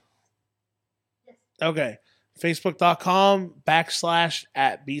 Missy? Yes. Okay.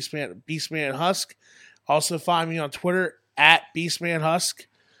 Facebook.com/@Beastman Husk. Also find me on Twitter @BeastmanHusk.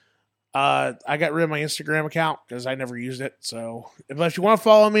 I got rid of my Instagram account because I never used it. So, but if you want to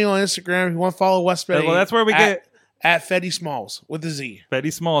follow me on Instagram, if you want to follow West Betty, well, that's where we get at Fetty Smalls with the Z.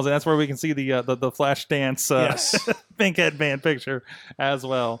 Fetty Smalls, and that's where we can see the Flash Dance pink headband picture as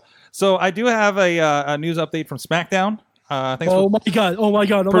well. So I do have a news update from SmackDown. Oh my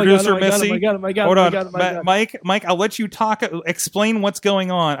god! Producer Missy. Hold on, God. Mike. I'll let you talk. Explain what's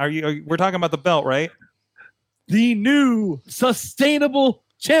going on. We're talking about the belt, right? The new sustainable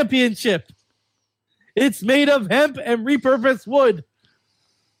championship. It's made of hemp and repurposed wood.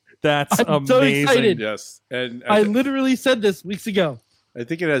 That's I'm amazing. so excited. Yes, and I literally said this weeks ago. I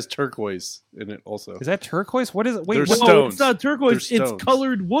think it has turquoise in it also. Is that turquoise? What is it? Wait, There's what? stones. It's not turquoise. There's It's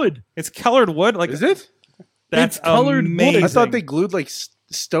colored wood. It's colored wood. Is it? That's It's colored wood. amazing. I thought they glued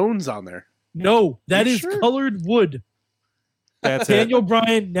stones on there. No, that is sure? colored wood. That's Daniel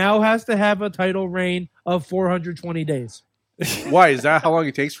Bryan now has to have a title reign of 420 days. Why? Is that how long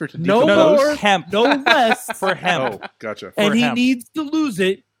it takes for it to No decompose? more, hemp. no less. for hemp. Oh, gotcha. And he hemp. needs to lose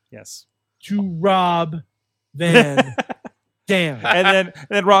it Yes. to Rob Van Dam. And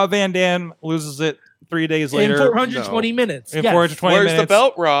then Rob Van Dam loses it 3 days later. In 420 minutes. In Yes. 420 Where's minutes. the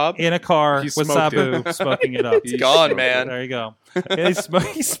belt, Rob? In a car He with smoked Sabu smoking it up. It's gone, man. There you go. He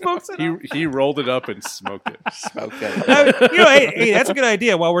smokes it up. He rolled it up and smoked it. Okay. Hey, that's a good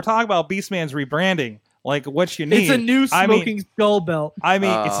idea. While we're talking about Beastman's rebranding, like what you need. It's a new smoking skull belt.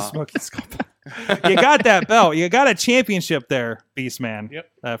 It's a smoking skull belt. You got that belt. You got a championship there, Beastman.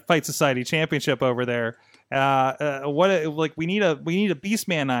 Yep. Fight Society championship over there. We need to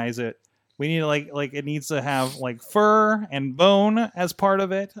Beastmanize it. We need to like it needs to have like fur and bone as part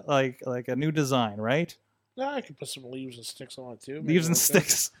of it, like a new design, right? Nah, I can put some leaves and sticks on it too. Leaves and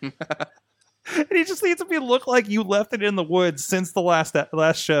sticks. And he just needs to look like you left it in the woods since the last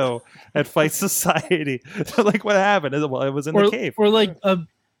show at Fight Society. Like what happened? It was in the cave. Or like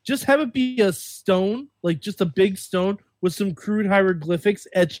just have it be a stone, like just a big stone with some crude hieroglyphics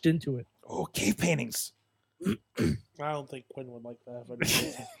etched into it. Oh, cave paintings. I don't think Quinn would like that. But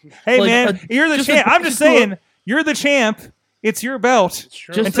hey like man, you're the champ. I'm just saying, you're the champ. It's your belt. Just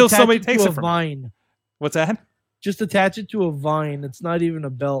until attach somebody it takes to it a from vine. What's that? Just attach it to a vine. It's not even a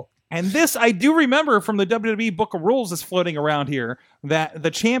belt. And this, I do remember from the WWE Book of Rules that's floating around here, that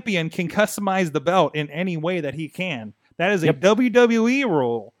the champion can customize the belt in any way that he can. That is a WWE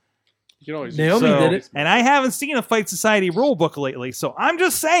rule. You can always Naomi did it. And I haven't seen a Fight Society rule book lately, so I'm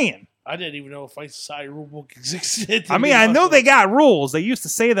just saying. I didn't even know a Fight Society rulebook existed. I mean, I know they got rules. They used to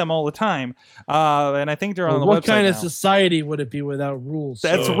say them all the time. And I think they're on the website What kind of now. society would it be without rules?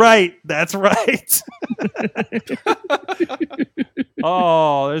 That's right. That's right.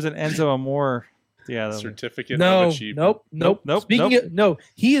 Oh, there's an Enzo Amore. Yeah. certificate No, of achievement. Nope. Speaking of, no,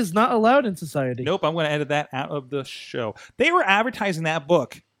 he is not allowed in society. Nope, I'm going to edit that out of the show. They were advertising that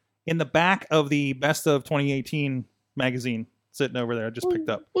book in the back of the Best of 2018 magazine sitting over there. I just picked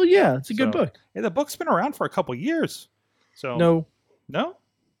up. Well, yeah, it's a good book. Yeah, the book's been around for a couple years. So No, No?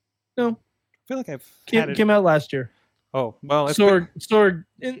 no, I feel like I've had it. came out last year. Oh, well. It's Sword.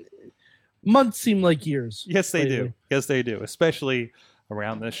 Months seem like years. Yes, they do. lately. Yes, they do, especially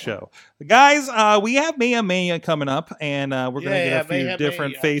around this show. Guys, we have Mayhem Mania coming up, and we're going to get a few Mayhem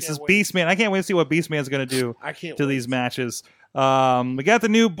different Mania. I faces. can't wait. Beastman, I can't wait to see what Beastman's going to do I can't to wait. these matches. We got the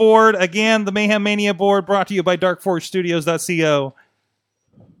new board. Again, the Mayhem Mania board brought to you by DarkForgeStudios.co.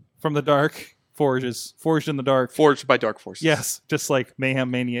 From the dark, forged in the dark. Forged by Dark Forces. Yes, just like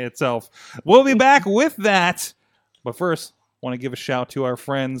Mayhem Mania itself. We'll be back with that. But first, I want to give a shout to our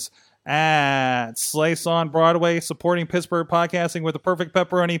friends at Slice on Broadway, supporting Pittsburgh podcasting with the perfect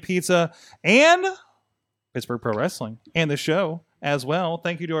pepperoni pizza and Pittsburgh Pro Wrestling and the show as well.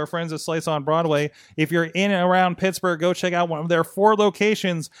 Thank you to our friends at Slice on Broadway. If you're in and around Pittsburgh, go check out one of their 4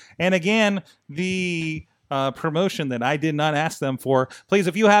 locations. And again, the promotion that I did not ask them for. Please,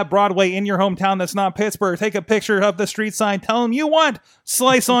 if you have Broadway in your hometown that's not Pittsburgh, take a picture of the street sign. Tell them you want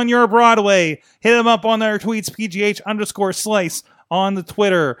Slice on your Broadway. Hit them up on their tweets, PGH_Slice on the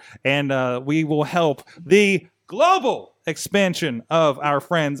Twitter, and we will help the global expansion of our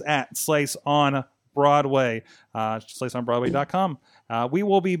friends at Slice on Broadway. SliceOnBroadway.com. We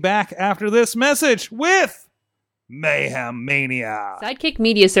will be back after this message with Mayhem Mania. Sidekick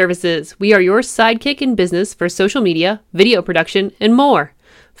Media Services. We are your sidekick in business for social media, video production, and more.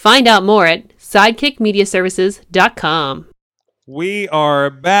 Find out more at sidekickmediaservices.com. We are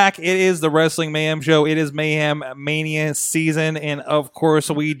back. It is the Wrestling Mayhem Show. It is Mayhem Mania season. And of course,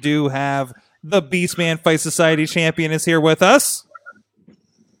 we do have the Beastman Fight Society champion is here with us.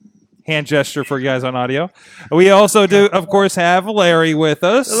 Hand gesture for you guys on audio. We also do, of course, have Larry with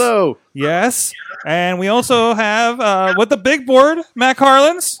us. Hello. Yes. And we also have, with the big board, Matt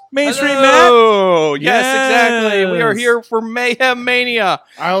Carlins. Main Street Matt. Oh, yes, Yes. exactly. We are here for Mayhem Mania.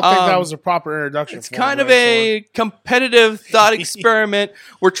 I don't think that was a proper introduction. It's for kind it, of a competitive thought experiment.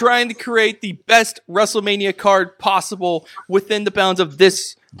 We're trying to create the best WrestleMania card possible within the bounds of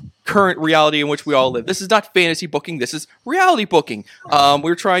this current reality in which we all live. This is not fantasy booking. This is reality booking.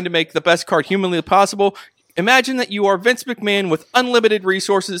 We're trying to make the best card humanly possible. Imagine that you are Vince McMahon with unlimited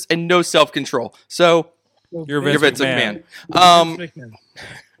resources and no self-control. So You're you're Vince Vince McMahon.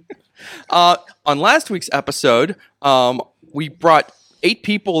 McMahon. On last week's episode, we brought 8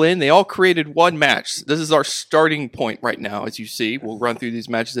 people in. They all created one match. This is our starting point right now, as you see. We'll run through these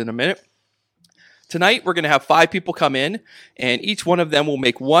matches in a minute. Tonight, we're going to have 5 people come in, and each one of them will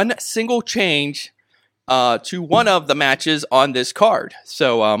make one single change to one of the matches on this card.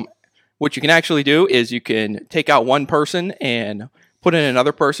 So what you can actually do is you can take out one person and put in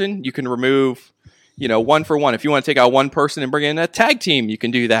another person. You can remove, one for one. If you want to take out one person and bring in a tag team, you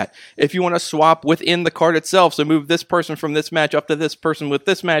can do that. If you want to swap within the card itself, so move this person from this match up to this person with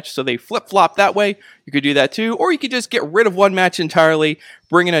this match, so they flip-flop that way, you could do that too. Or you could just get rid of one match entirely,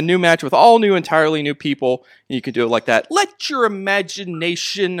 bring in a new match with all new, entirely new people, and you can do it like that. Let your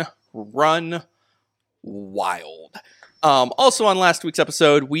imagination run wild. Also on last week's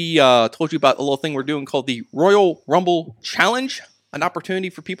episode, we told you about a little thing we're doing called the Royal Rumble Challenge. an opportunity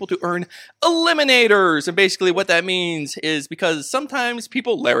for people to earn eliminators. And basically what that means is because sometimes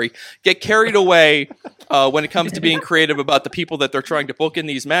people, Larry, get carried away when it comes to being creative about the people that they're trying to book in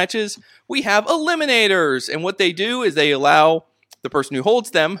these matches. We have eliminators. And what they do is they allow the person who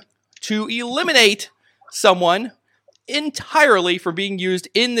holds them to eliminate someone entirely from being used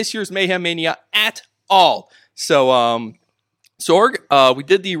in this year's Mayhem Mania at all. So, Sorg, we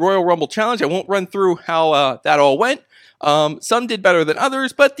did the Royal Rumble Challenge. I won't run through how that all went. Some did better than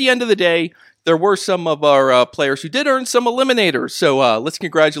others, but at the end of the day, there were some of our players who did earn some eliminators. So let's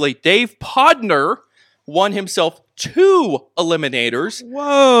congratulate Dave Podner, won himself 2 eliminators.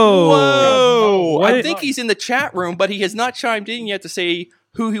 Whoa! I think he's in the chat room, but he has not chimed in yet to say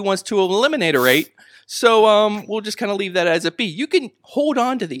who he wants to eliminatorate. So we'll just kind of leave that as it be. You can hold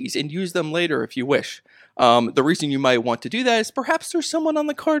on to these and use them later if you wish. The reason you might want to do that is perhaps there's someone on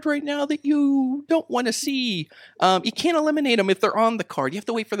the card right now that you don't want to see. You can't eliminate them if they're on the card. You have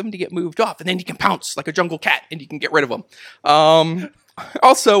to wait for them to get moved off, and then you can pounce like a jungle cat, and you can get rid of them.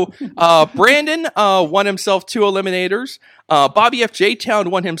 Also, Brandon won himself 2 eliminators. Bobby F. J-Town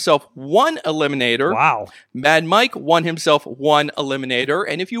won himself 1 eliminator. Wow. Mad Mike won himself 1 eliminator.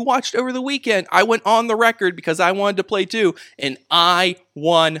 And if you watched over the weekend, I went on the record because I wanted to play too, and I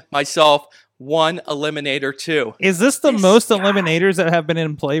won myself 1 eliminator too. Is this the most eliminators that have been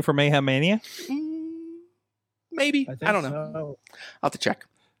in play for Mayhem Mania? Maybe. I don't know. So. I'll have to check.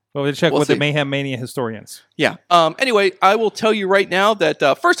 Well, we'll check We'll with see. the Mayhem Mania historians. Yeah. Anyway, I will tell you right now that,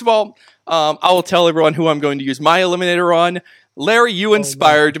 first of all, I will tell everyone who I'm going to use my eliminator on. Larry, you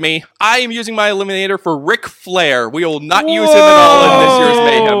inspired me. I am using my eliminator for Ric Flair. We will not use him at all in this year's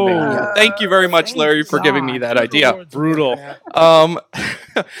Mayhem Mania. Thank you very much, Larry, for giving me that idea. Brutal.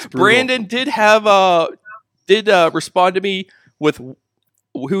 Brandon did have respond to me with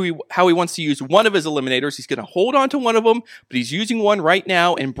how he wants to use one of his eliminators. He's going to hold on to one of them, but he's using one right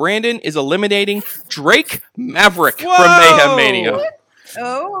now, and Brandon is eliminating Drake Maverick from Mayhem Mania.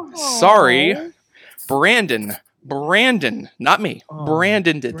 Oh. Sorry, Brandon, not me.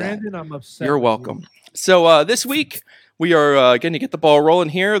 Brandon did Brandon, that. I'm upset. You're with welcome. So this week, we are going to get the ball rolling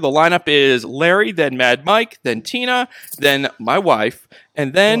here. The lineup is Larry, then Mad Mike, then Tina, then my wife,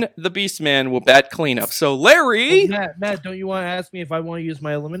 and then the Beastman will bat cleanup. So Larry... you. Matt, don't you want to ask me if I want to use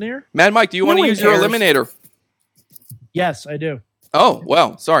my eliminator? Mad Mike, do you want to one use your cares. eliminator? Yes, I do. Oh,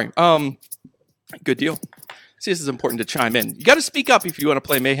 well, sorry. Good deal. See, this is important to chime in. You got to speak up if you want to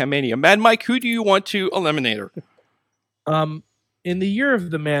play Mayhem Mania. Mad Mike, who do you want to eliminator? In the year of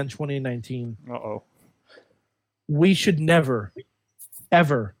the man 2019, Uh-oh. we should never,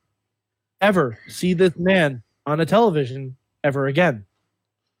 ever, ever see this man on a television ever again.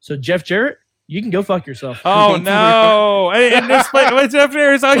 So Jeff Jarrett, you can go fuck yourself. Oh, no. And this Jeff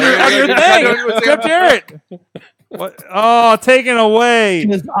Jarrett's on your thing. Jeff Jarrett. What? Oh, taken away.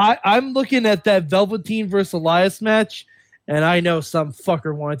 Because I'm looking at that Velveteen versus Elias match, and I know some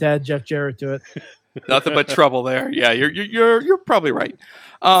fucker wanted to add Jeff Jarrett to it. Nothing but trouble there. Yeah, you're probably right.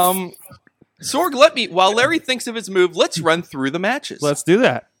 Sorg, while Larry thinks of his move, let's run through the matches. Let's do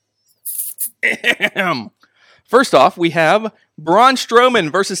that. First off, we have Braun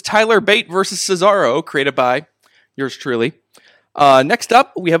Strowman versus Tyler Bate versus Cesaro, created by yours truly. Next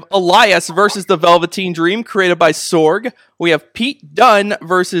up, we have Elias versus the Velveteen Dream, created by Sorg. We have Pete Dunne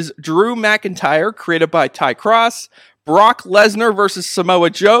versus Drew McIntyre, created by Ty Cross. Brock Lesnar versus Samoa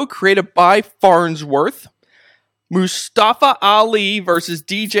Joe, created by Farnsworth. Mustafa Ali versus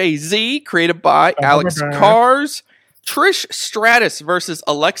DJ Z, created by Alex Cars. Trish Stratus versus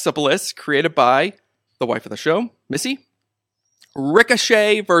Alexa Bliss, created by the wife of the show, Missy.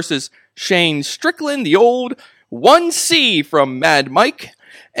 Ricochet versus Shane Strickland, the old 1C from Mad Mike.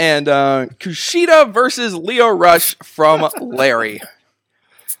 And Kushida versus Leo Rush from Larry.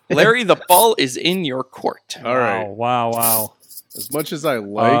 Larry, the ball is in your court. All right. Wow. As much as I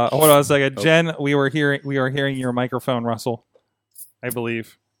like, Hold on a second. Jen, we were hearing your microphone rustle, I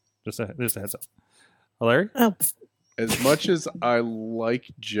believe. Just a heads up. Larry? as much as I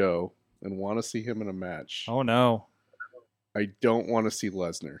like Joe and want to see him in a match, Oh, no. I don't want to see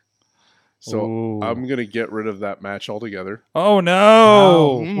Lesnar. So Ooh. I'm gonna get rid of that match altogether, Oh,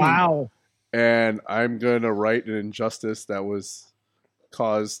 no. Wow. and I'm gonna right an injustice that was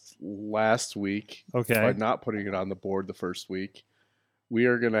caused last week by Okay. not putting it on the board the first week. We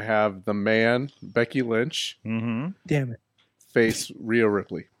are gonna have the man Becky Lynch Mm-hmm. Damn it. face Rhea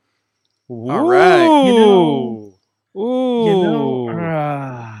Ripley. All right. Ooh. Ooh. You know,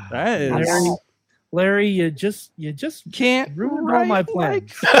 that is... Larry, you just Can't ruined all my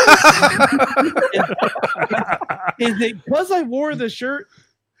plans. Is it because I wore the shirt?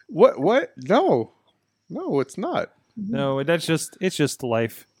 What? No, it's not. No, it's just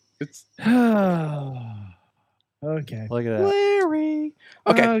life. It's Okay. Look at that. Larry.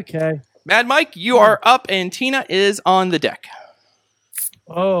 Okay. Okay. Mad Mike, you are up, and Tina is on the deck.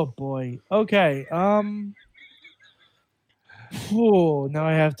 Oh boy. Okay. Now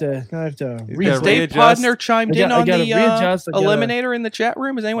I have to. Yeah, Has Dave readjust. Podner chimed I in on gotta the readjust. I gotta- Eliminator in the chat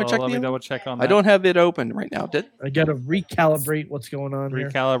room? Has anyone checked Let me the double check on that. I don't have it open right now. Did I got to recalibrate what's going on here.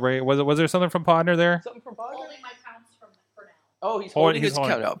 Recalibrate. Was there something from Podner there? something from Podner? Holding my pounds for now. Oh, he's Hold- holding he's his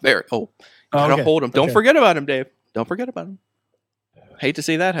holding. count up. There. Oh, Oh, gotta okay. hold him. Don't Okay. forget about him, Dave. Don't forget about him. Hate to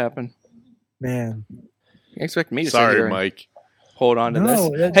see that happen. Man. You expect me to sit sorry, here and Mike. hold on to No,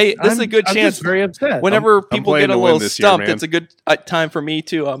 this? Hey, this is a good I'm chance. just very upset. Whenever I'm people playing get a to win little this year, stumped, man. it's a good time for me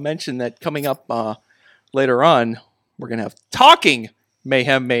to mention that coming up later on, we're going to have Talking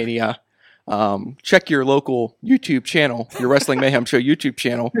Mayhem Mania. Check your local YouTube channel, your Wrestling Mayhem Show YouTube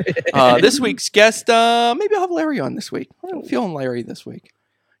channel. This week's guest, maybe I'll have Larry on this week. I'm feeling Larry this week.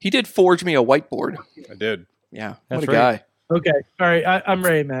 He did forge me a whiteboard. I did. Yeah, That's what a right. guy. Okay. All right. I'm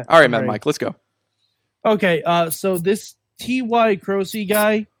ready, Matt. All right, I'm Mad ready. Mike, let's go. Okay. So this T.Y. Croce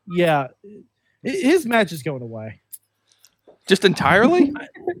guy, yeah, his match is going away. Just entirely?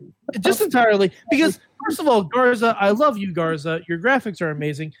 Just entirely. Because, first of all, Garza, I love you, Garza. Your graphics are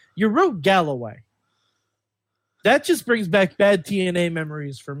amazing. You wrote Galloway. That just brings back bad TNA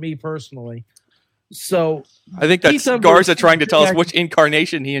memories for me personally. So, I think that's Pete Dunne Garza versus trying to tell us Jack- which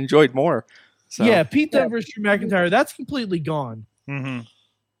incarnation he enjoyed more. So. yeah, Pete Dunne versus Drew McIntyre, that's completely gone. Mm-hmm.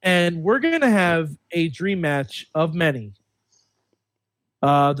 And we're going to have a dream match of many. The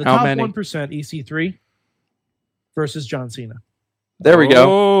How top many? 1% EC3 versus John Cena. There we go.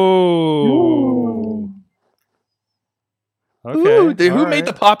 Oh. Okay. Ooh, who all made right.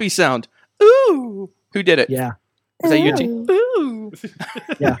 the poppy sound? Ooh. Who did it? Yeah. Was that you, T? Ooh.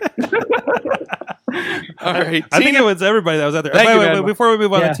 Yeah. All right. I think Tina. it was everybody that was out there. Thank you, Wait, man. before we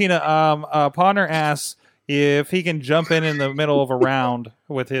move on Yeah. to Tina, Pawner asks if he can jump in the middle of a round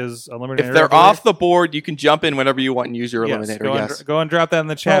with his eliminator. If they're off the board, you can jump in whenever you want and use your yes, eliminator. go and drop that in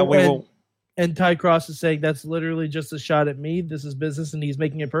the chat. Oh, we will. And Ty Cross is saying that's literally just a shot at me. This is business, and he's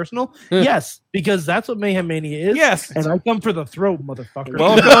making it personal. Yes, because that's what Mayhem Mania is. Yes. And I come for the throat, motherfucker.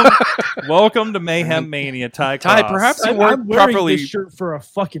 Welcome to Mayhem Mania, Ty. Ty, Cross. perhaps you I'm weren't wearing properly. this shirt for a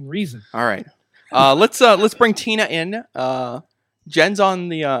fucking reason. All right. Let's bring Tina in. Jen's on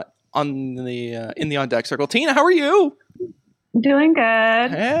the in the on deck circle. Tina, how are you? Doing good.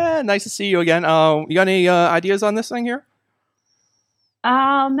 Yeah, nice to see you again. You got any ideas on this thing here?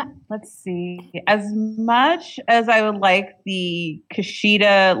 Let's see. As much as I would like the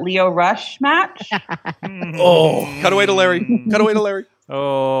Kushida Leo Rush match, Oh, cut away to Larry. Cut away to Larry.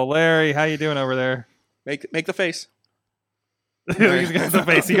 Oh, Larry, how you doing over there? Make the face. He's got the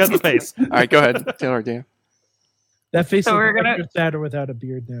face. He got the face. All right, go ahead, Taylor. Dan. That face So is we're gonna- extra sadder without a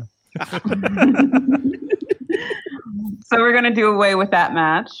beard now. so we're gonna do away with that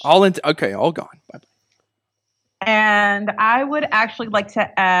match. All gone. Bye. And I would actually like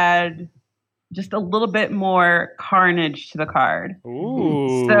to add just a little bit more carnage to the card.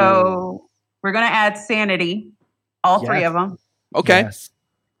 Ooh. So we're gonna add Sanity, all three Yes. of them, Okay. Yes.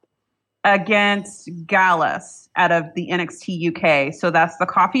 against Gallus out of the NXT UK. So that's the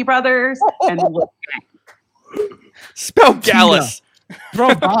Coffee Brothers and Spell Gallus.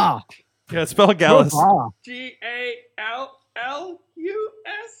 Brava. Yeah, spell Gallus. Brava. Gallus.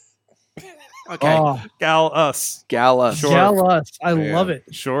 Okay. Oh, Gallus. Gallus. Sure. jealous. I Yeah. love it.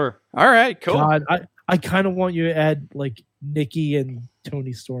 Sure. All right. Cool. God, I kind of want you to add like Nikki and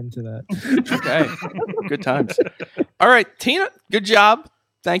Tony Storm to that. Okay. Good times. All right, Tina. Good job.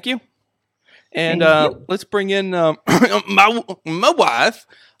 Thank you. And Thank let's bring in my wife.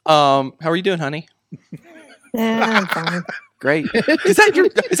 How are you doing, honey? Yeah, I'm fine. Great. Is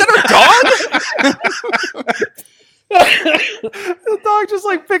that our dog? The dog just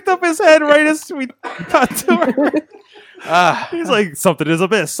like picked up his head right as we got to her. He's like, something is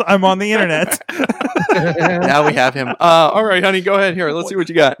abyss. I'm on the internet. Now we have him. All right, honey, go ahead here. Let's see what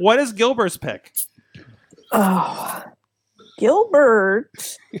you got. What is Gilbert's pick? Oh,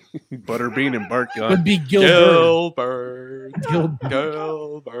 Gilbert. Butterbean and Bart Would Gunn. be Gilbert. Gilbert. Gilbert.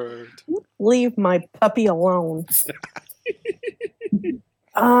 Gilbert. Leave my puppy alone.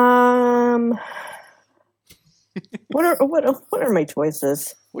 What are my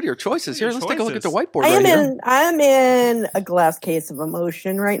choices? What are your choices here? Your Let's take a look at the choices. whiteboard I am right here. in a glass case of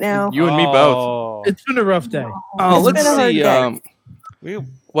emotion right now. You and me both. It's been a rough day. It's Let's been a hard see. day.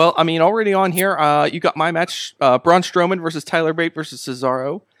 Well, I mean, already on here, you got my match: Braun Strowman versus Tyler Bate versus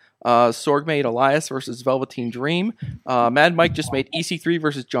Cesaro. Sorg made Elias versus Velveteen Dream. Mad Mike just made EC3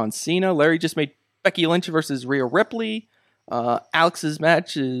 versus John Cena. Larry just made Becky Lynch versus Rhea Ripley. Alex's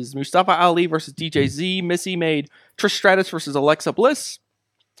match is Mustafa Ali versus DJZ. Missy made Trish Stratus versus Alexa Bliss.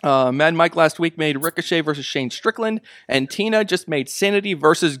 Mad Mike last week made Ricochet versus Shane Strickland. And Tina just made Sanity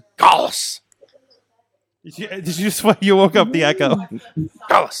versus Gallus. Did you just you woke up the echo?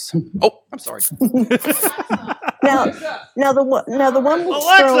 Gallus. Oh, I'm sorry. Now the one with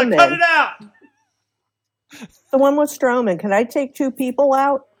Alexa, Strowman. cut it out. The one with Strowman. Can I take 2 people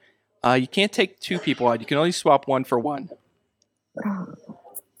out? You can't take 2 people out. You can only swap 1 for 1. I'm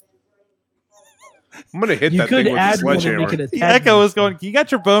gonna hit You that thing could with a add one and sledgehammer. make it a The tag echo match. is going. You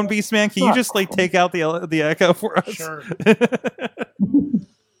got your bone beast, man? Can you just take out the echo for us? Sure.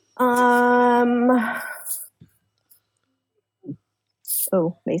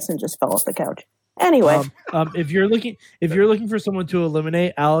 Oh, Mason just fell off the couch. Anyway, If you're looking for someone to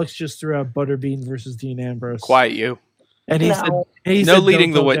eliminate, Alex just threw out Butterbean versus Dean Ambrose. Quiet you. And he No. said, and he No said,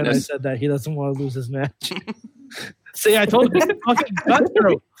 leading "Don't the tell Jen witness." I said that he doesn't want to lose his match. See, I told you, fucking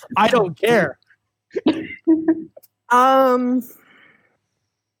cutthroat. I don't care. let's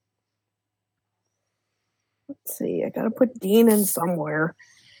see. I gotta put Dean in somewhere.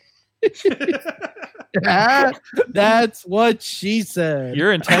 That's what she said.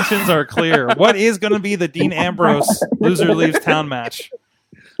 Your intentions are clear. What is going to be the Dean Ambrose loser leaves town match?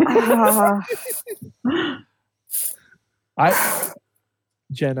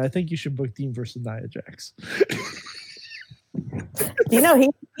 Jen, I think you should book Dean versus Nia Jax. He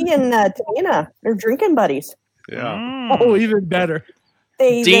and Tamina, they're drinking buddies. Yeah. Oh, even better.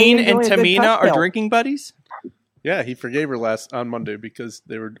 Dean they and enjoy a good Tamina are cocktail. drinking buddies? Yeah, he forgave her on Monday because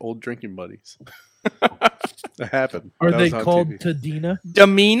they were old drinking buddies. That happened. Are That they was on called TV. Tadina?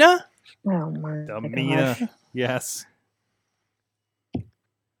 Damina? Oh my gosh. Damina. Yes.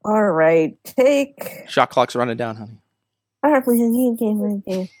 All right, take. Shot clock's running down, honey.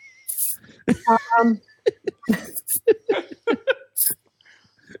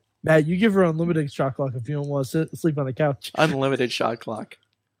 Matt, you give her unlimited shot clock if you don't want to sleep on the couch. Unlimited shot clock.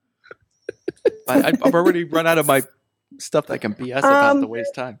 I've already run out of my stuff that I can BS about to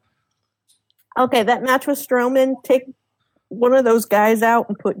waste time. Okay, that match with Strowman. Take one of those guys out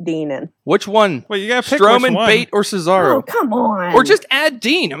and put Dean in. Which one? Well, you got to pick which Strowman, one. Bate, or Oh, Cesaro? come on. Or just add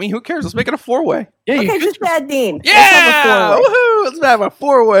Dean. I mean, who cares? Let's make it a 4-way. Yeah, Okay, just add Dean. Yeah! Let's have a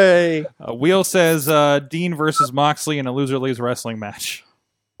four-way. Woohoo! Let's have a 4-way. Wheel says Dean versus Moxley in a loser leaves wrestling match.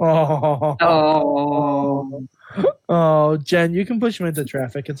 Oh. Oh. Jen, you can push him into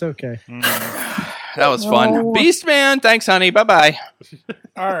traffic. It's okay. That was fun. Oh. Beastman, thanks, honey. Bye-bye.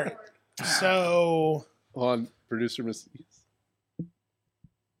 All right. So Hold on, producer Miss.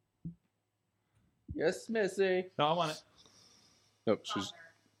 Yes, Missy. No, I want it. Nope, she's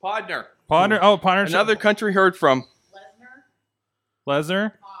Podner. Podner. Oh, Podner. Another country heard from.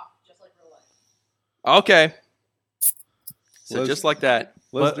 Lesnar. Okay. So Les- just like that.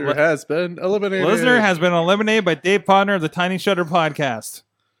 Lesnar has been eliminated. Lesnar has been eliminated by Dave Podner of the Tiny Shutter podcast.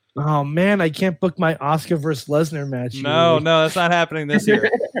 Oh, man, I can't book my Oscar versus Lesnar match. No, that's not happening this year.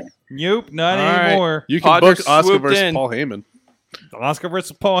 Nope, not All right. anymore. You can Podner book Oscar swooped versus in. Paul Heyman. Oscar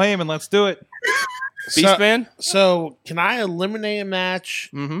versus Paul Heyman. Let's do it. Beastman? so can I eliminate a match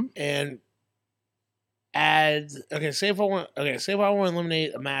Mm-hmm. and add? Okay, say if I want to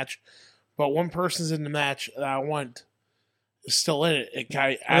eliminate a match, but one person's in the match that I want is still in it. Can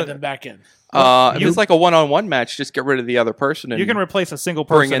I add them back in? If it's like a one-on-one match, just get rid of the other person and You can replace a single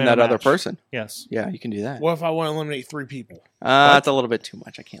person. bring in that a other match. person. Yes. Yeah, you can do that. What if I want to eliminate 3 people? That's a little bit too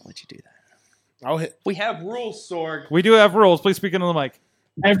much. I can't let you do that. I'll hit. We have rules, Sorg. We do have rules. Please speak into the mic.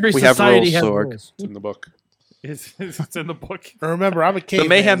 Every We have society rules, has Sorg. rules. It's in the book. It's in the book. Remember, I'm a The caveman.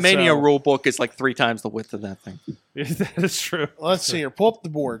 Mayhem Mania so rule book is like 3 times the width of that thing. That is true. Let's see here. Pull up the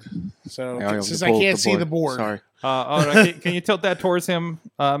board. So I don't since have I to pull can't up see the board, Sorry. Can you tilt that towards him,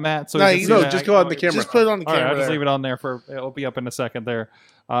 Matt? So No, he can you- see No, that? just go on the camera. just put it on the All right, camera. I'll just there. leave it on there for it'll be up in a second there.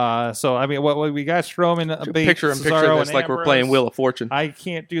 So I mean, what we got Strowman, Bate, Picture Cesaro, this and like we're playing Ambrose. Wheel of Fortune. I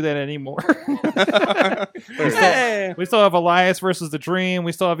can't do that anymore. Hey. We still have Elias versus The Dream.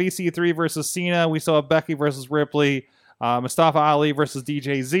 We still have EC3 versus Cena. We still have Becky versus Ripley. Mustafa Ali versus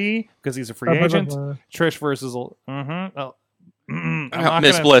DJZ because he's a free agent. Trish versus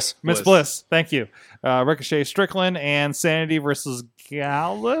Miss Bliss. Miss Bliss. Thank you. Ricochet Strickland and Sanity versus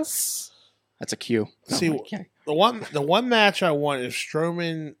Gallus. That's a cue. See, Okay. the one match I want if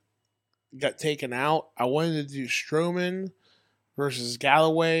Strowman got taken out, I wanted to do Strowman versus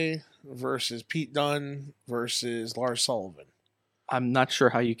Galloway versus Pete Dunne versus Lars Sullivan. I'm not sure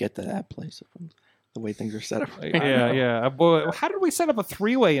how you get to that place the way things are set up. Yeah. Boy, how did we set up a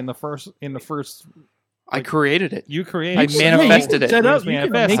 3-way in the first? I created it. You I created. manifested it. Set up, You you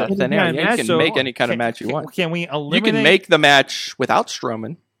can manifest make it. any Thin air. kind of You match. can So, make any kind of match you want. Can we You eliminate? can make the match without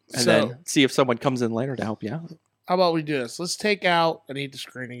Strowman, and So- then see if someone comes in later to help you out. How about we do this? Let's take out. I need the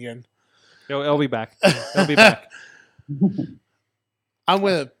screen again. It'll be back. It'll be back. I'm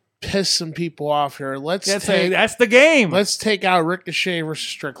gonna piss some people off here. Let's take the game. let's take out Ricochet versus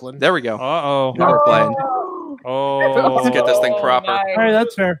Strickland. There we go. Uh-oh. Now we're playing. Oh. Let's get this thing proper. All right,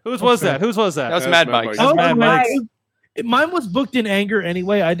 that's fair. Whose was that? Whose was That that? was That's Mad Mad Mike's. Mike's. Oh, Mad my- Mike's. Mine was booked in anger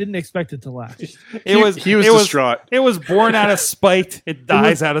anyway. I didn't expect it to last. He was distraught. It was born out of spite. It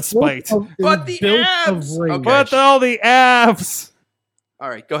dies out of spite. But the abs! Okay. But all the abs. All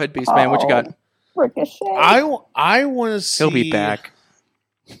right, go ahead, Beast Man. What you got? Ricochet. I want to see. He'll be back.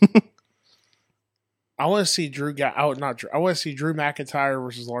 I want to see Drew. Not Drew. I want to see Drew McIntyre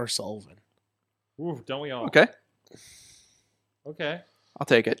versus Lars Sullivan. Ooh, don't we all? Okay, Okay. I'll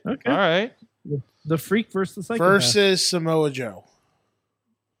take it. Okay. All right. The freak versus the psychopath. Versus Samoa Joe.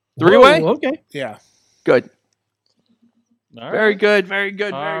 Three-way? Whoa, okay. Yeah. Good. All right. Very good. Very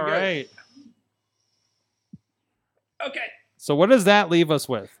good. All Very good. right. Okay. So what does that leave us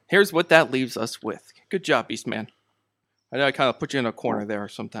with? Here's what that leaves us with. Good job, Beast Man. I know I kind of put you in a corner there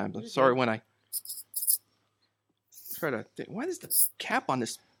sometimes. I'm sorry when I try to think. Why is the cap on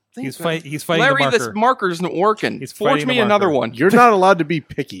this thing? He's fighting Larry, the marker. this marker's not working. He's Forge fighting me the another marker. one. You're not allowed to be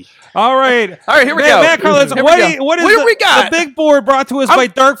picky. All right. All right, here we Matt, go. Matt Carlins, Here we what go. what is What do we got? the big board brought to us by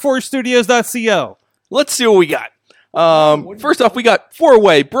darkforcestudios.co? Let's see what we got. First off, we got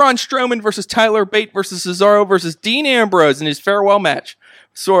four-way. Braun Strowman versus Tyler Bate versus Cesaro versus Dean Ambrose in his farewell match.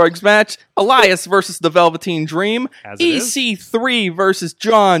 Sorg's match. Elias versus the Velveteen Dream. As it is. EC3 versus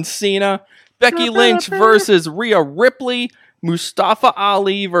John Cena. Becky Lynch versus Rhea Ripley. Mustafa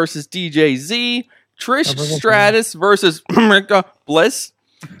Ali versus DJ Z. Trish Stratus versus America Bliss.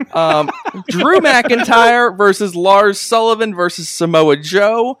 Drew McIntyre versus Lars Sullivan versus Samoa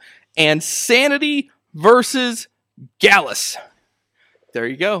Joe. And Sanity versus Gallus. There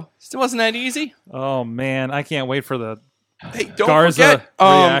you go. Still wasn't that easy. Oh man, I can't wait for the Hey, don't Garza forget,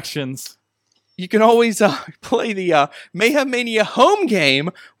 reactions. you can always play the Mayhem Mania home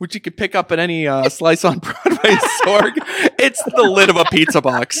game, which you can pick up at any Slice on Broadway Sorg. It's the lid of a pizza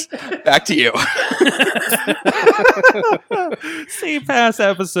box. Back to you. See past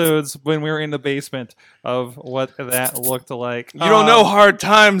episodes when we were in the basement of what that looked like. You don't know hard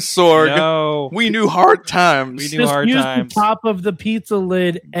times, Sorg. No. We knew hard times. We knew Just hard use times. the top of the pizza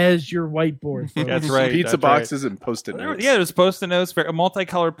lid as your whiteboard. folks. That's right. Pizza that's right. boxes and post-it notes. Yeah, there's post-it notes,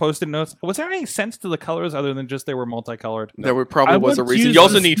 multicolored post-it notes. Was there any sense to the colors other than just they were multicolored? There probably I was a would reason. use You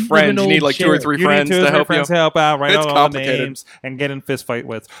also the need Stephen friends. You need Old like two or chair. three You friends need two or to three help friends you. to help out, write It's out all the complicated. names, and get in fist fight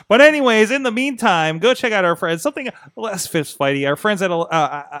with. But anyways, in the meantime, go check out our friends, something less fist fighty. Our friends at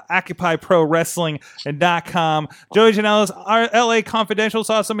OccupyProWrestling.com. Joey Janela's our LA Confidential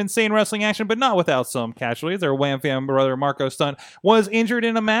saw some insane wrestling action, but not without some casualties. Their Wham Fam brother Marco Stunt was injured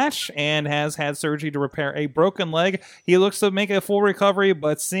in a match and has had surgery to repair a broken leg. He looks to make a full recovery,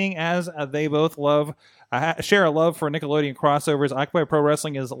 but seeing as they both share a love for Nickelodeon crossovers, Occupy Pro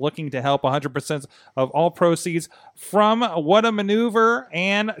Wrestling is looking to help 100% of all proceeds from What a Maneuver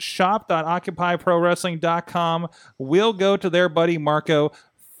and shop.occupyprowrestling.com will go to their buddy Marco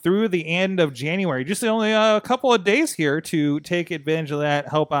through the end of January. Just only a couple of days here to take advantage of that,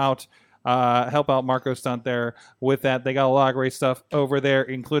 help out Marco Stunt there with that. They got a lot of great stuff over there,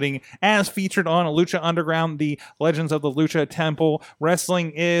 including as featured on Lucha Underground, the Legends of the Lucha Temple.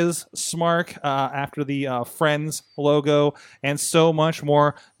 Wrestling is Smark after the Friends logo, and so much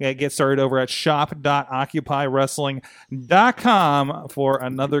more. Get started over at shop.occupywrestling.com for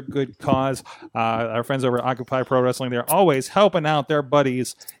another good cause. Our friends over at Occupy Pro Wrestling, they're always helping out their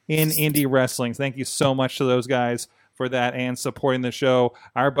buddies in indie wrestling. Thank you so much to those guys for that and supporting the show,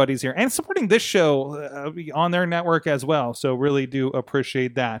 our buddies here, and supporting this show on their network as well. So really do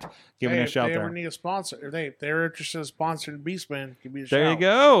appreciate that. Giving a shout if they there. ever need a sponsor, if they're interested in sponsoring Beastman, give me a There shout. you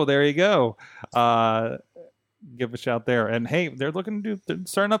go. There you go. Give a shout there. And hey, they're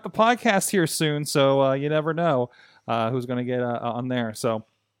starting up the podcast here soon, so you never know who's going to get on there. So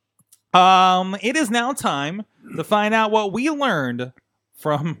it is now time to find out what we learned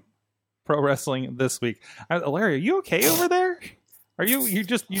from pro wrestling this week. Larry, are you okay over there? Are you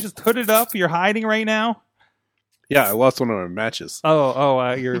just hooded up? You're hiding right now? Yeah, I lost one of my matches.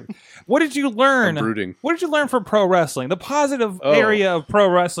 You're. What did you learn? I'm brooding. What did you learn from pro wrestling? The positive area of pro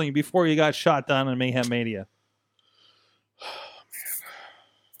wrestling before you got shot down in Mayhem Mania.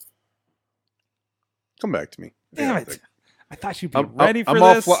 Come back to me. Damn it! I thought you'd be ready for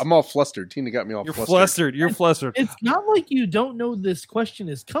this. I'm all flustered. Tina got me all You're flustered. flustered. You're flustered. It's not like you don't know this question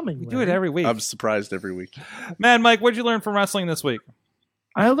is coming. We do it every week. I'm surprised every week. Man, Mike, what'd you learn from wrestling this week?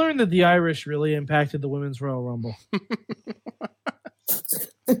 I learned that the Irish really impacted the women's Royal Rumble.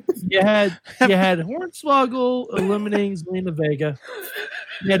 you had Hornswoggle eliminating Zelina Vega.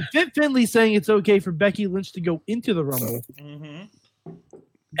 You had Fit Finlay saying it's okay for Becky Lynch to go into the Rumble. Mm-hmm.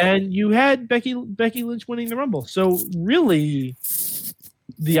 And you had Becky Lynch winning the Rumble. So really,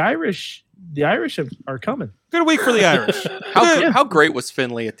 the Irish are coming. Good week for the Irish. How great was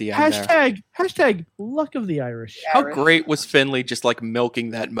Finley at the end there? Hashtag luck of the Irish. How great was Finley just like milking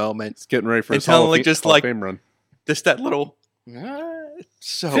that moment? It's getting ready for his Hall Hall of Fame run. Just that little...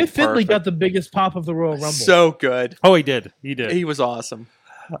 so Finley got the biggest pop of the Royal Rumble. So good. Oh, he did. He was awesome.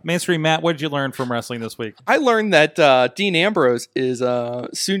 Mainstream Matt, what did you learn from wrestling this week? I learned that Dean Ambrose is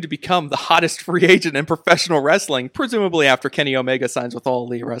soon to become the hottest free agent in professional wrestling, presumably after Kenny Omega signs with All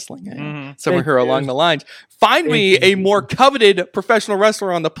Elite Wrestling. Somewhere here along the lines. Find me a more coveted professional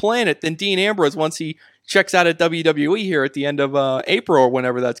wrestler on the planet than Dean Ambrose once he checks out at WWE here at the end of April or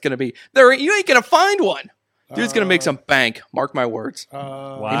whenever that's going to be. You ain't going to find one. Dude's going to make some bank. Mark my words.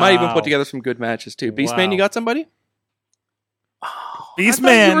 Wow. He might even put together some good matches, too. Beastman, you got somebody?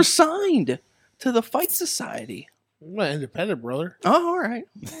 Beastman. You were signed to the Fight Society. I'm not independent, brother. Oh, all right.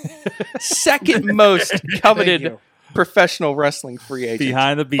 Second most coveted professional wrestling free agent.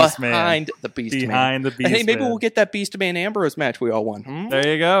 Behind the Beastman. Behind the Beastman. Behind the Beastman. Hey, maybe we'll get that Beastman Ambrose match we all won. There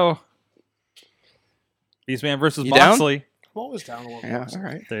you go. Beastman versus You down? Moxley. I'm always down to one. Yeah, all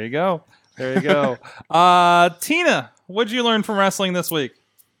right. There you go. There you go. Tina, what did you learn from wrestling this week?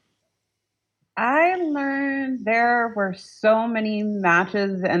 I learned there were so many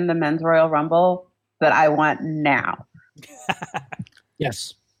matches in the Men's Royal Rumble that I want now.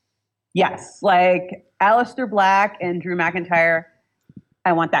 Yes. Yes. Like Aleister Black and Drew McIntyre.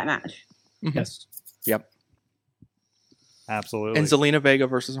 I want that match. Yes. Yep. Absolutely. And Zelina Vega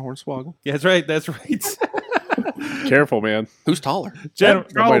versus Hornswoggle. Yeah, that's right. That's right. Careful, man. Who's taller? Jen,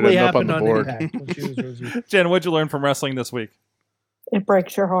 That probably end up on happened the on board. Impact when she was Rosie. Jen, what'd you learn from wrestling this week? It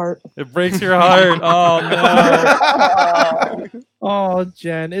breaks your heart. It breaks your heart. Oh, no. Oh,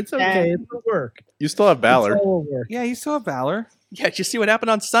 Jen, it's okay. It's work. You still have Balor. It's all work. Yeah, you still have Balor. Yeah, did you see what happened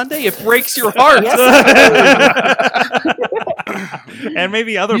on Sunday? It breaks your heart. And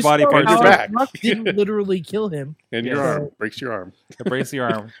maybe other You body saw parts. how Your back. Rock didn't literally kill him. And your arm. Breaks your arm. It breaks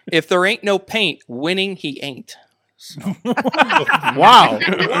your arm. If there ain't no paint, winning he ain't. So. Wow.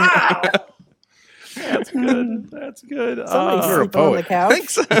 That's good. That's good. Somebody's you're a sleeping on the poet. couch.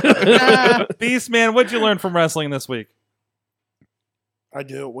 Thanks. Beastman, what'd you learn from wrestling this week? I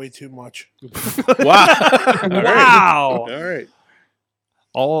do it way too much. Wow. Wow. All right.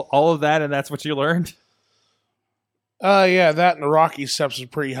 All of that, and that's what you learned? Yeah, that and the Rocky steps is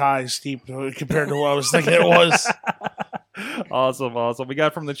pretty high and steep compared to what I was thinking it was. Awesome. We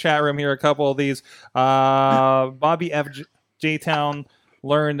got from the chat room here a couple of these. Bobby F. J-Town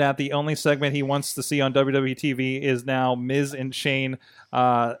learned that the only segment he wants to see on WWE TV is now Miz and Shane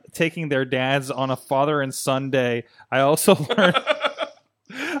taking their dads on a father and son day. I also learned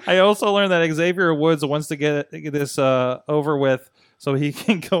that Xavier Woods wants to get this over with so he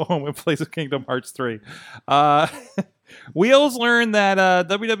can go home and play some Kingdom Hearts 3. Wheels learned that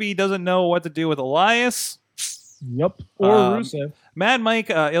WWE doesn't know what to do with Elias. Yep. Or Rusev. Mad Mike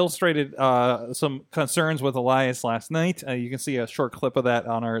illustrated some concerns with Elias last night. You can see a short clip of that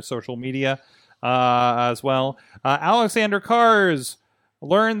on our social media as well. Alexander Cars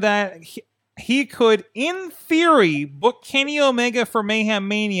learned that he could, in theory, book Kenny Omega for Mayhem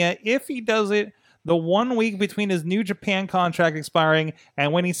Mania if he does it the 1 week between his New Japan contract expiring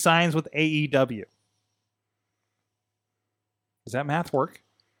and when he signs with AEW. Does that math work?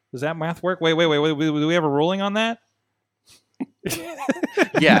 Wait. Do we have a ruling on that?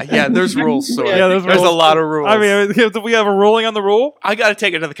 Yeah, there's rules. So Yeah, there's there's rules. a lot of rules. I mean, do we have a ruling on the rule? I got to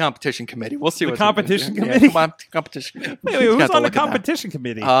take it to the competition committee. We'll see The what competition committee? Come on, competition committee. Wait, Got who's to on the look at that. competition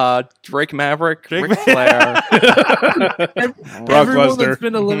committee? Drake Maverick, Drake Ric Flair, Brock Everyone Lesnar. that's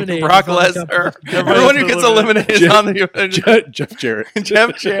been eliminated. Brock is on the Lesnar. competition. Everyone who gets eliminated is on the Jeff Jarrett.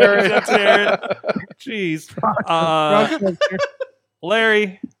 Jeff Jarrett. Jeff Jarrett. Jeez. Brock Lesnar.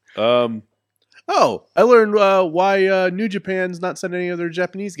 Larry. I learned why New Japan's not sending any of their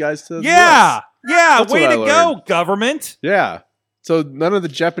Japanese guys to the Yeah. US. Yeah. That's Way what to I go, learned. government. Yeah. So none of the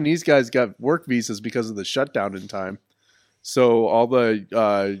Japanese guys got work visas because of the shutdown in time. So all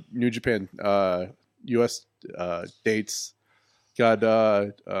the New Japan US dates got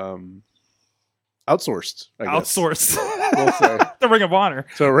outsourced, I guess. Outsourced. We'll say. The Ring of Honor.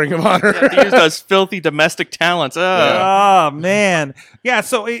 So Ring of Honor. They use those filthy domestic talents. Oh man, yeah.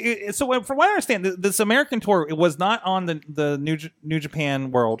 So, from what I understand, this American tour, it was not on the New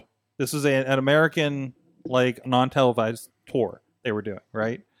Japan World. This is an American, like, non-televised tour they were doing,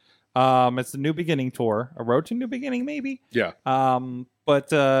 right? It's the New Beginning tour, a Road to New Beginning, maybe. Yeah.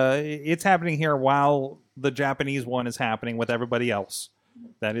 But it's happening here while the Japanese one is happening with everybody else.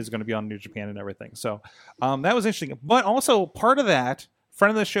 That is going to be on New Japan and everything. So that was interesting. But also part of that, friend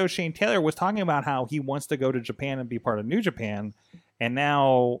of the show, Shane Taylor, was talking about how he wants to go to Japan and be part of New Japan. And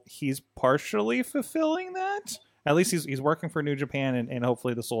now he's partially fulfilling that. At least he's working for New Japan. And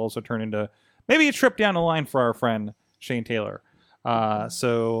hopefully this will also turn into maybe a trip down the line for our friend Shane Taylor.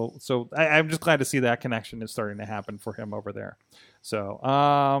 So I'm just glad to see that connection is starting to happen for him over there. So,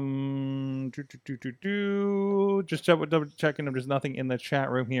 just double checking if there's nothing in the chat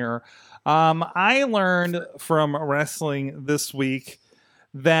room here. I learned from wrestling this week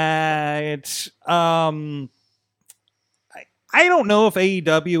that, I don't know if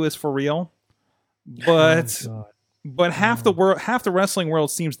AEW is for real, but half the wrestling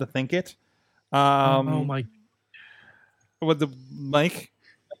world seems to think it. Oh my. With the Mike?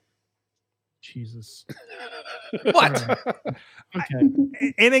 Jesus. What? Okay.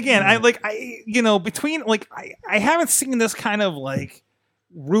 And again, I haven't seen this kind of like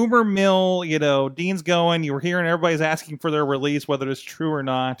rumor mill, Dean's going, you were hearing everybody's asking for their release, whether it's true or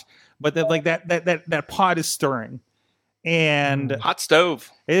not, but that pot is stirring. And hot stove.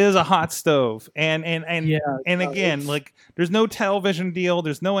 It is a hot stove. And Yeah, again, like, there's no television deal,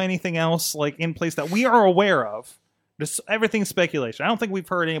 there's no anything else like in place that we are aware of. Just everything's speculation. I don't think we've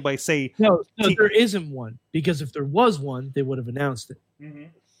heard anybody say no. There isn't one, because if there was one, they would have announced it.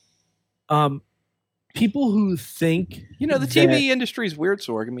 Mm-hmm. People who think the TV industry is weird,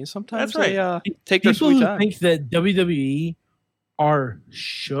 Sorg. I mean, sometimes That's right. they take their sweet time. People who think that WWE are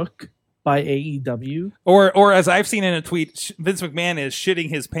shook by AEW, or as I've seen in a tweet, Vince McMahon is shitting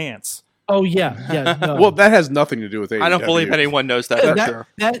his pants. Oh yeah. No. Well, that has nothing to do with AEW. I don't believe anyone knows that for sure.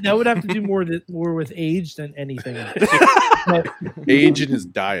 That would have to do more with age than anything else. But, age and his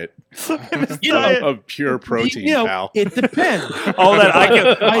diet of pure protein, pal. It depends. All that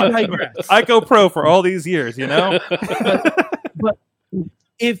I digress. I go pro for all these years, But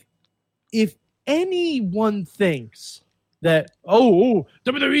if anyone thinks that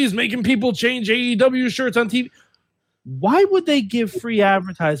WWE is making people change AEW shirts on TV, why would they give free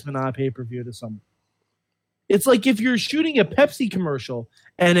advertisement on a pay-per-view to someone? It's like if you're shooting a Pepsi commercial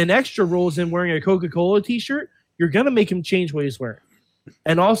and an extra rolls in wearing a Coca-Cola t-shirt, you're going to make him change what he's wearing.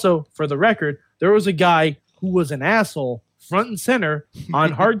 And also, for the record, there was a guy who was an asshole front and center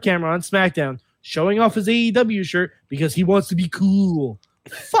on hard camera on SmackDown showing off his AEW shirt because he wants to be cool.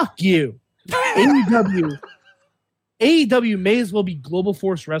 Fuck you. AEW may as well be Global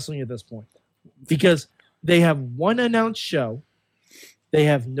Force Wrestling at this point, because they have one announced show. They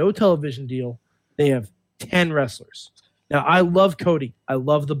have no television deal. They have 10 wrestlers. Now, I love Cody. I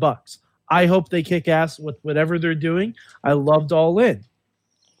love the Bucks. I hope they kick ass with whatever they're doing. I loved All In.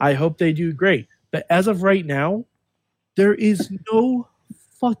 I hope they do great. But as of right now, there is no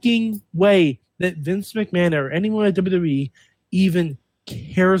fucking way that Vince McMahon or anyone at WWE even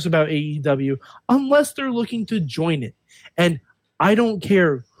cares about AEW unless they're looking to join it. And I don't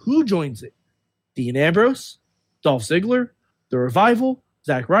care who joins it. Dean Ambrose, Dolph Ziggler, The Revival,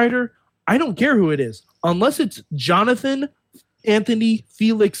 Zack Ryder. I don't care who it is. Unless it's Jonathan Anthony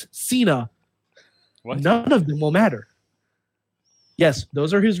Felix Cena, none of them will matter. Yes,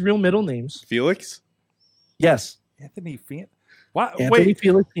 those are his real middle names. Felix? Yes. Anthony Felix? Why, Anthony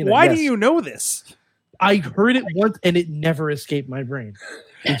Felix Cena, why yes. do you know this? I heard it once and it never escaped my brain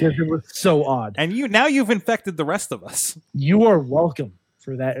because it was so odd. And you've infected the rest of us. You are welcome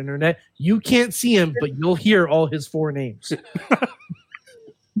for that, internet. You can't see him, but you'll hear all his 4 names.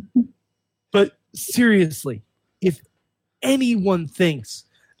 But seriously, if anyone thinks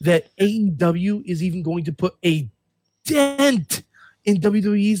that AEW is even going to put a dent in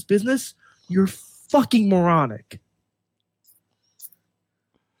WWE's business, you're fucking moronic.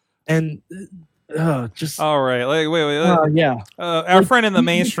 And just all right. Wait. Yeah. Our friend in the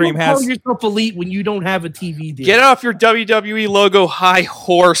mainstream you has call yourself elite when you don't have a TV deal. Get off your WWE logo high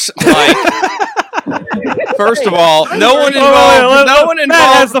horse, Mike. First of all, no one involved.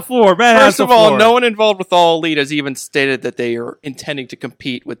 Matt has the floor. First of all, no one involved with All Elite has even stated that they are intending to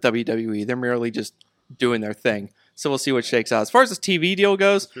compete with WWE. They're merely just doing their thing. So we'll see what shakes out. As far as this TV deal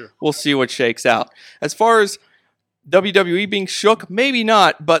goes, we'll see what shakes out. As far as WWE being shook? Maybe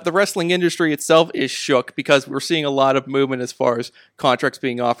not, but the wrestling industry itself is shook because we're seeing a lot of movement as far as contracts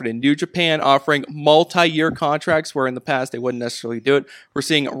being offered in New Japan, offering multi-year contracts where in the past they wouldn't necessarily do it. We're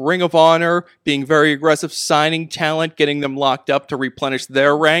seeing Ring of Honor being very aggressive, signing talent, getting them locked up to replenish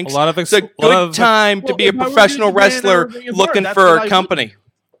their ranks. It's a good time to be a professional wrestler looking for a company.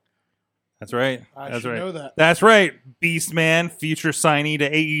 That's right. I should know that. That's right. Beastman, future signee to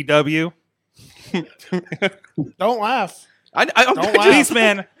AEW. Don't laugh. Don't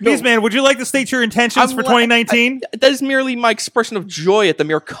laugh. Beastman, would you like to state your intentions for 2019? That is merely my expression of joy at the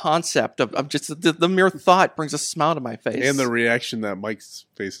mere concept of just the mere thought brings a smile to my face. And the reaction that Mike's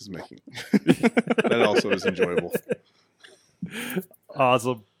face is making. That also is enjoyable.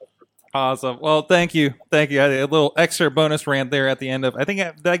 Awesome. Well, thank you. I had a little extra bonus rant there at the end of.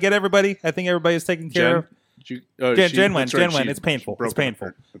 Did I get everybody? I think everybody's taken care of. Jen went. It's painful. It's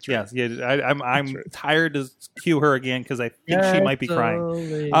painful. That's right. Yes. I'm tired to cue her again because I think she might be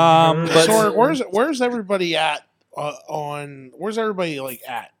crying. But so where's everybody at where's everybody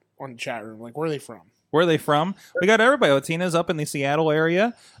at on the chat room? Like, where are they from? Where are they from? We got everybody. Tina's up in the Seattle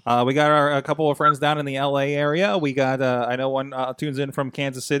area. We got a couple of friends down in the LA area. We got, I know one tunes in from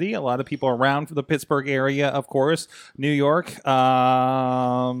Kansas City. A lot of people around the Pittsburgh area, of course. New York.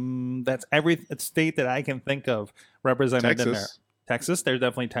 That's every state that I can think of represented in there. Texas. There's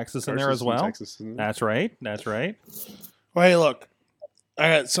definitely Texas in there as well. Texas in there. That's right. Well, hey, look.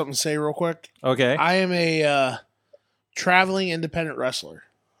 I got something to say real quick. Okay. I am a traveling independent wrestler.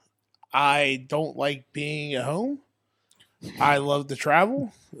 I don't like being at home. I love to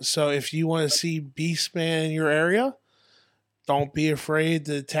travel. So if you want to see Beastman in your area, don't be afraid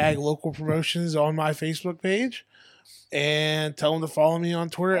to tag local promotions on my Facebook page and tell them to follow me on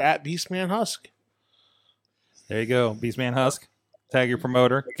Twitter at BeastmanHusk. There you go. Beastman Husk. Tag your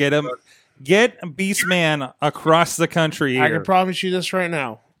promoter. Get Beastman across the country here. I can promise you this right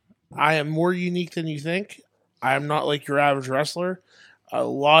now. I am more unique than you think. I am not like your average wrestler. A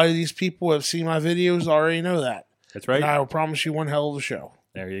lot of these people have seen my videos already know that. That's right. And I will promise you one hell of a show.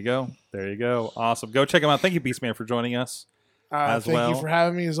 There you go. Awesome. Go check him out. Thank you, Beastman, for joining us. Thank you for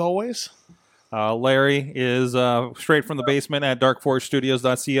having me as always. Larry is straight from the basement at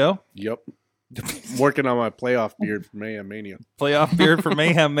darkforgestudios.co. Yep. I'm working on my playoff beard for Mayhem Mania. Playoff beard for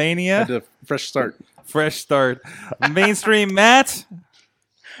Mayhem Mania. Had a fresh start. Mainstream Matt.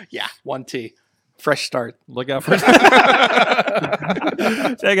 Yeah, 1T. Fresh start. Look out for check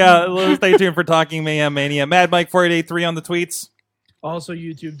out. Stay tuned for Talking Mayhem Mania. Mad Mike 4883 on the tweets. Also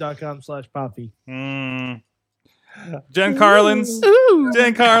youtube.com/Poppy. Jen Carlins.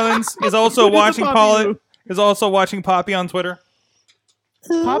 Jen Carlins is also watching Poppy on Twitter.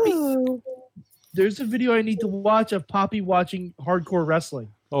 Poppy. There's a video I need to watch of Poppy watching hardcore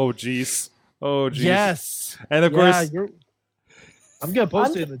wrestling. Oh jeez. Yes. And of course, I'm gonna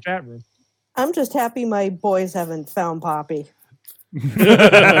post it in the chat room. I'm just happy my boys haven't found Poppy.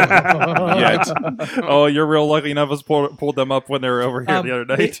 Yet. Oh, you're real lucky enough us pulled them up when they were over here the other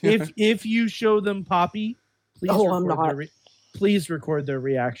night. if you show them Poppy, please record their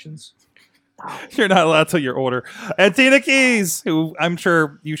reactions. You're not allowed till you're older. And Tina Keys, who I'm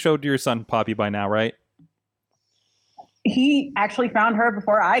sure you showed to your son Poppy by now, right? He actually found her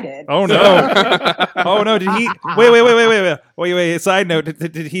before I did. Oh no! Oh no! Did he? Wait! Side note: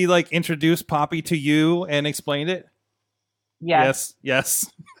 Did he introduce Poppy to you and explain it? Yes.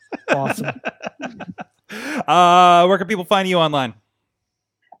 Awesome. Where can people find you online?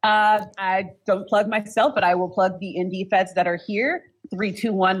 I don't plug myself, but I will plug the indie feds that are here.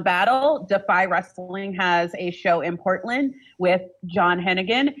 3-2-1 Battle. Defy Wrestling has a show in Portland with John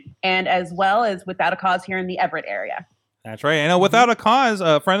Hennigan, and as well as Without a Cause here in the Everett area. That's right. I know Without a Cause,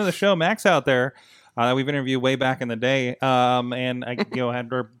 a friend of the show, Max out there, that we've interviewed way back in the day, and I had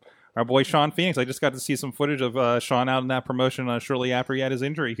our boy Sean Phoenix. I just got to see some footage of Sean out in that promotion shortly after he had his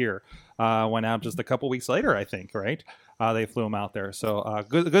injury here. Went out just a couple weeks later, I think. Right? They flew him out there. So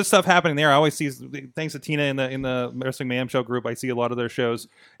good stuff happening there. I always see, thanks to Tina in the Wrestling Mayhem Show group, I see a lot of their shows,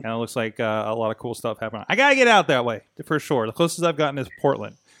 and it looks like a lot of cool stuff happening. I gotta get out that way for sure. The closest I've gotten is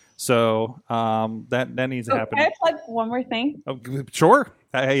Portland. So that needs to happen. Can I plug one more thing? Oh, sure.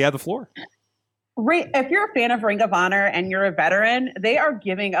 You have the floor. If you're a fan of Ring of Honor and you're a veteran, they are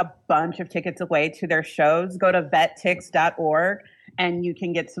giving a bunch of tickets away to their shows. Go to vettix.org and you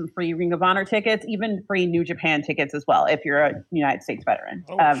can get some free Ring of Honor tickets, even free New Japan tickets as well if you're a United States veteran.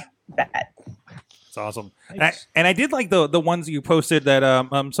 Vet. It's awesome. Nice. And I did like the ones you posted that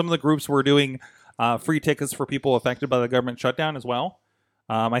some of the groups were doing free tickets for people affected by the government shutdown as well.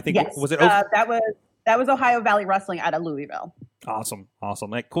 I think yes. Was it that was That was Ohio Valley Wrestling out of Louisville. Awesome.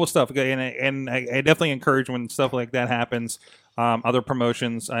 Like, cool stuff. And I definitely encourage when stuff like that happens. Other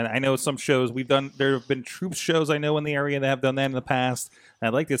promotions. I know some shows we've done. There have been troop shows I know in the area that have done that in the past.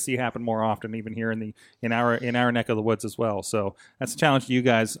 I'd like to see happen more often, even here in our neck of the woods as well. So that's a challenge to you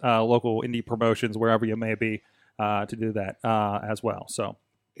guys, local indie promotions, wherever you may be, to do that as well. So,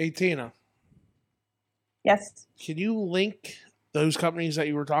 Hey, Tina, Yes. can you link those companies that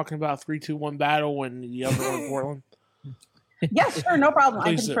you were talking about, 3-2-1 Battle and the other one in Portland? Yes, sure, no problem. I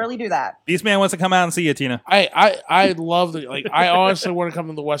Please can do. surely do that. Beastman wants to come out and see you, Tina. I love the I honestly want to come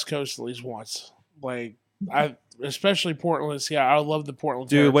to the West Coast at least once. Like especially Portland. Yeah, I love the Portland.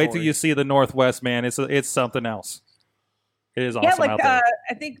 Dude, wait till territory. you see the Northwest, man. It's something else. It is awesome Yeah, like out there.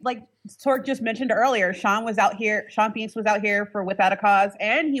 I think like Sorg just mentioned earlier, Sean Beans was out here for Without a Cause,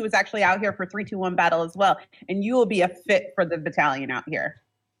 and he was actually out here for 3-2-1 Battle as well. And you will be a fit for the battalion out here.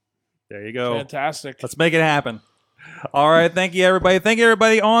 There you go. Fantastic. Let's make it happen. All right. Thank you, everybody. Thank you,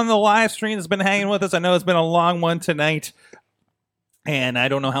 everybody on the live stream that's been hanging with us. I know it's been a long one tonight, and I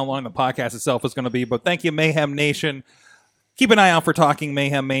don't know how long the podcast itself is going to be, but thank you, Mayhem Nation. Keep an eye out for Talking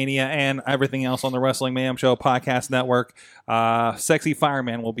Mayhem Mania and everything else on the Wrestling Mayhem Show podcast network. Sexy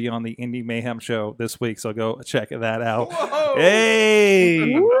Fireman will be on the Indie Mayhem Show this week, so go check that out. Whoa.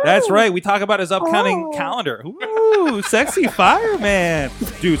 Hey, that's right. We talk about his upcoming calendar. Ooh, Sexy Fireman.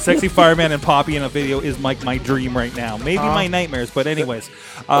 Dude, Sexy Fireman and Poppy in a video is like my dream right now. Maybe my nightmares, but anyways.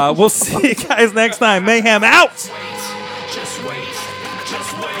 We'll see you guys next time. Mayhem out! Just wait.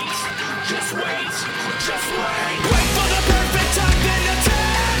 Wait for the perfect time, then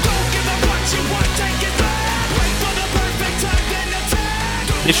attack. Don't give up what you want, take it back. Wait for the perfect time, then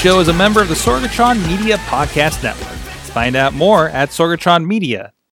attack. This show is a member of the Sorgatron Media Podcast Network. Find out more at sorgatronmedia.com.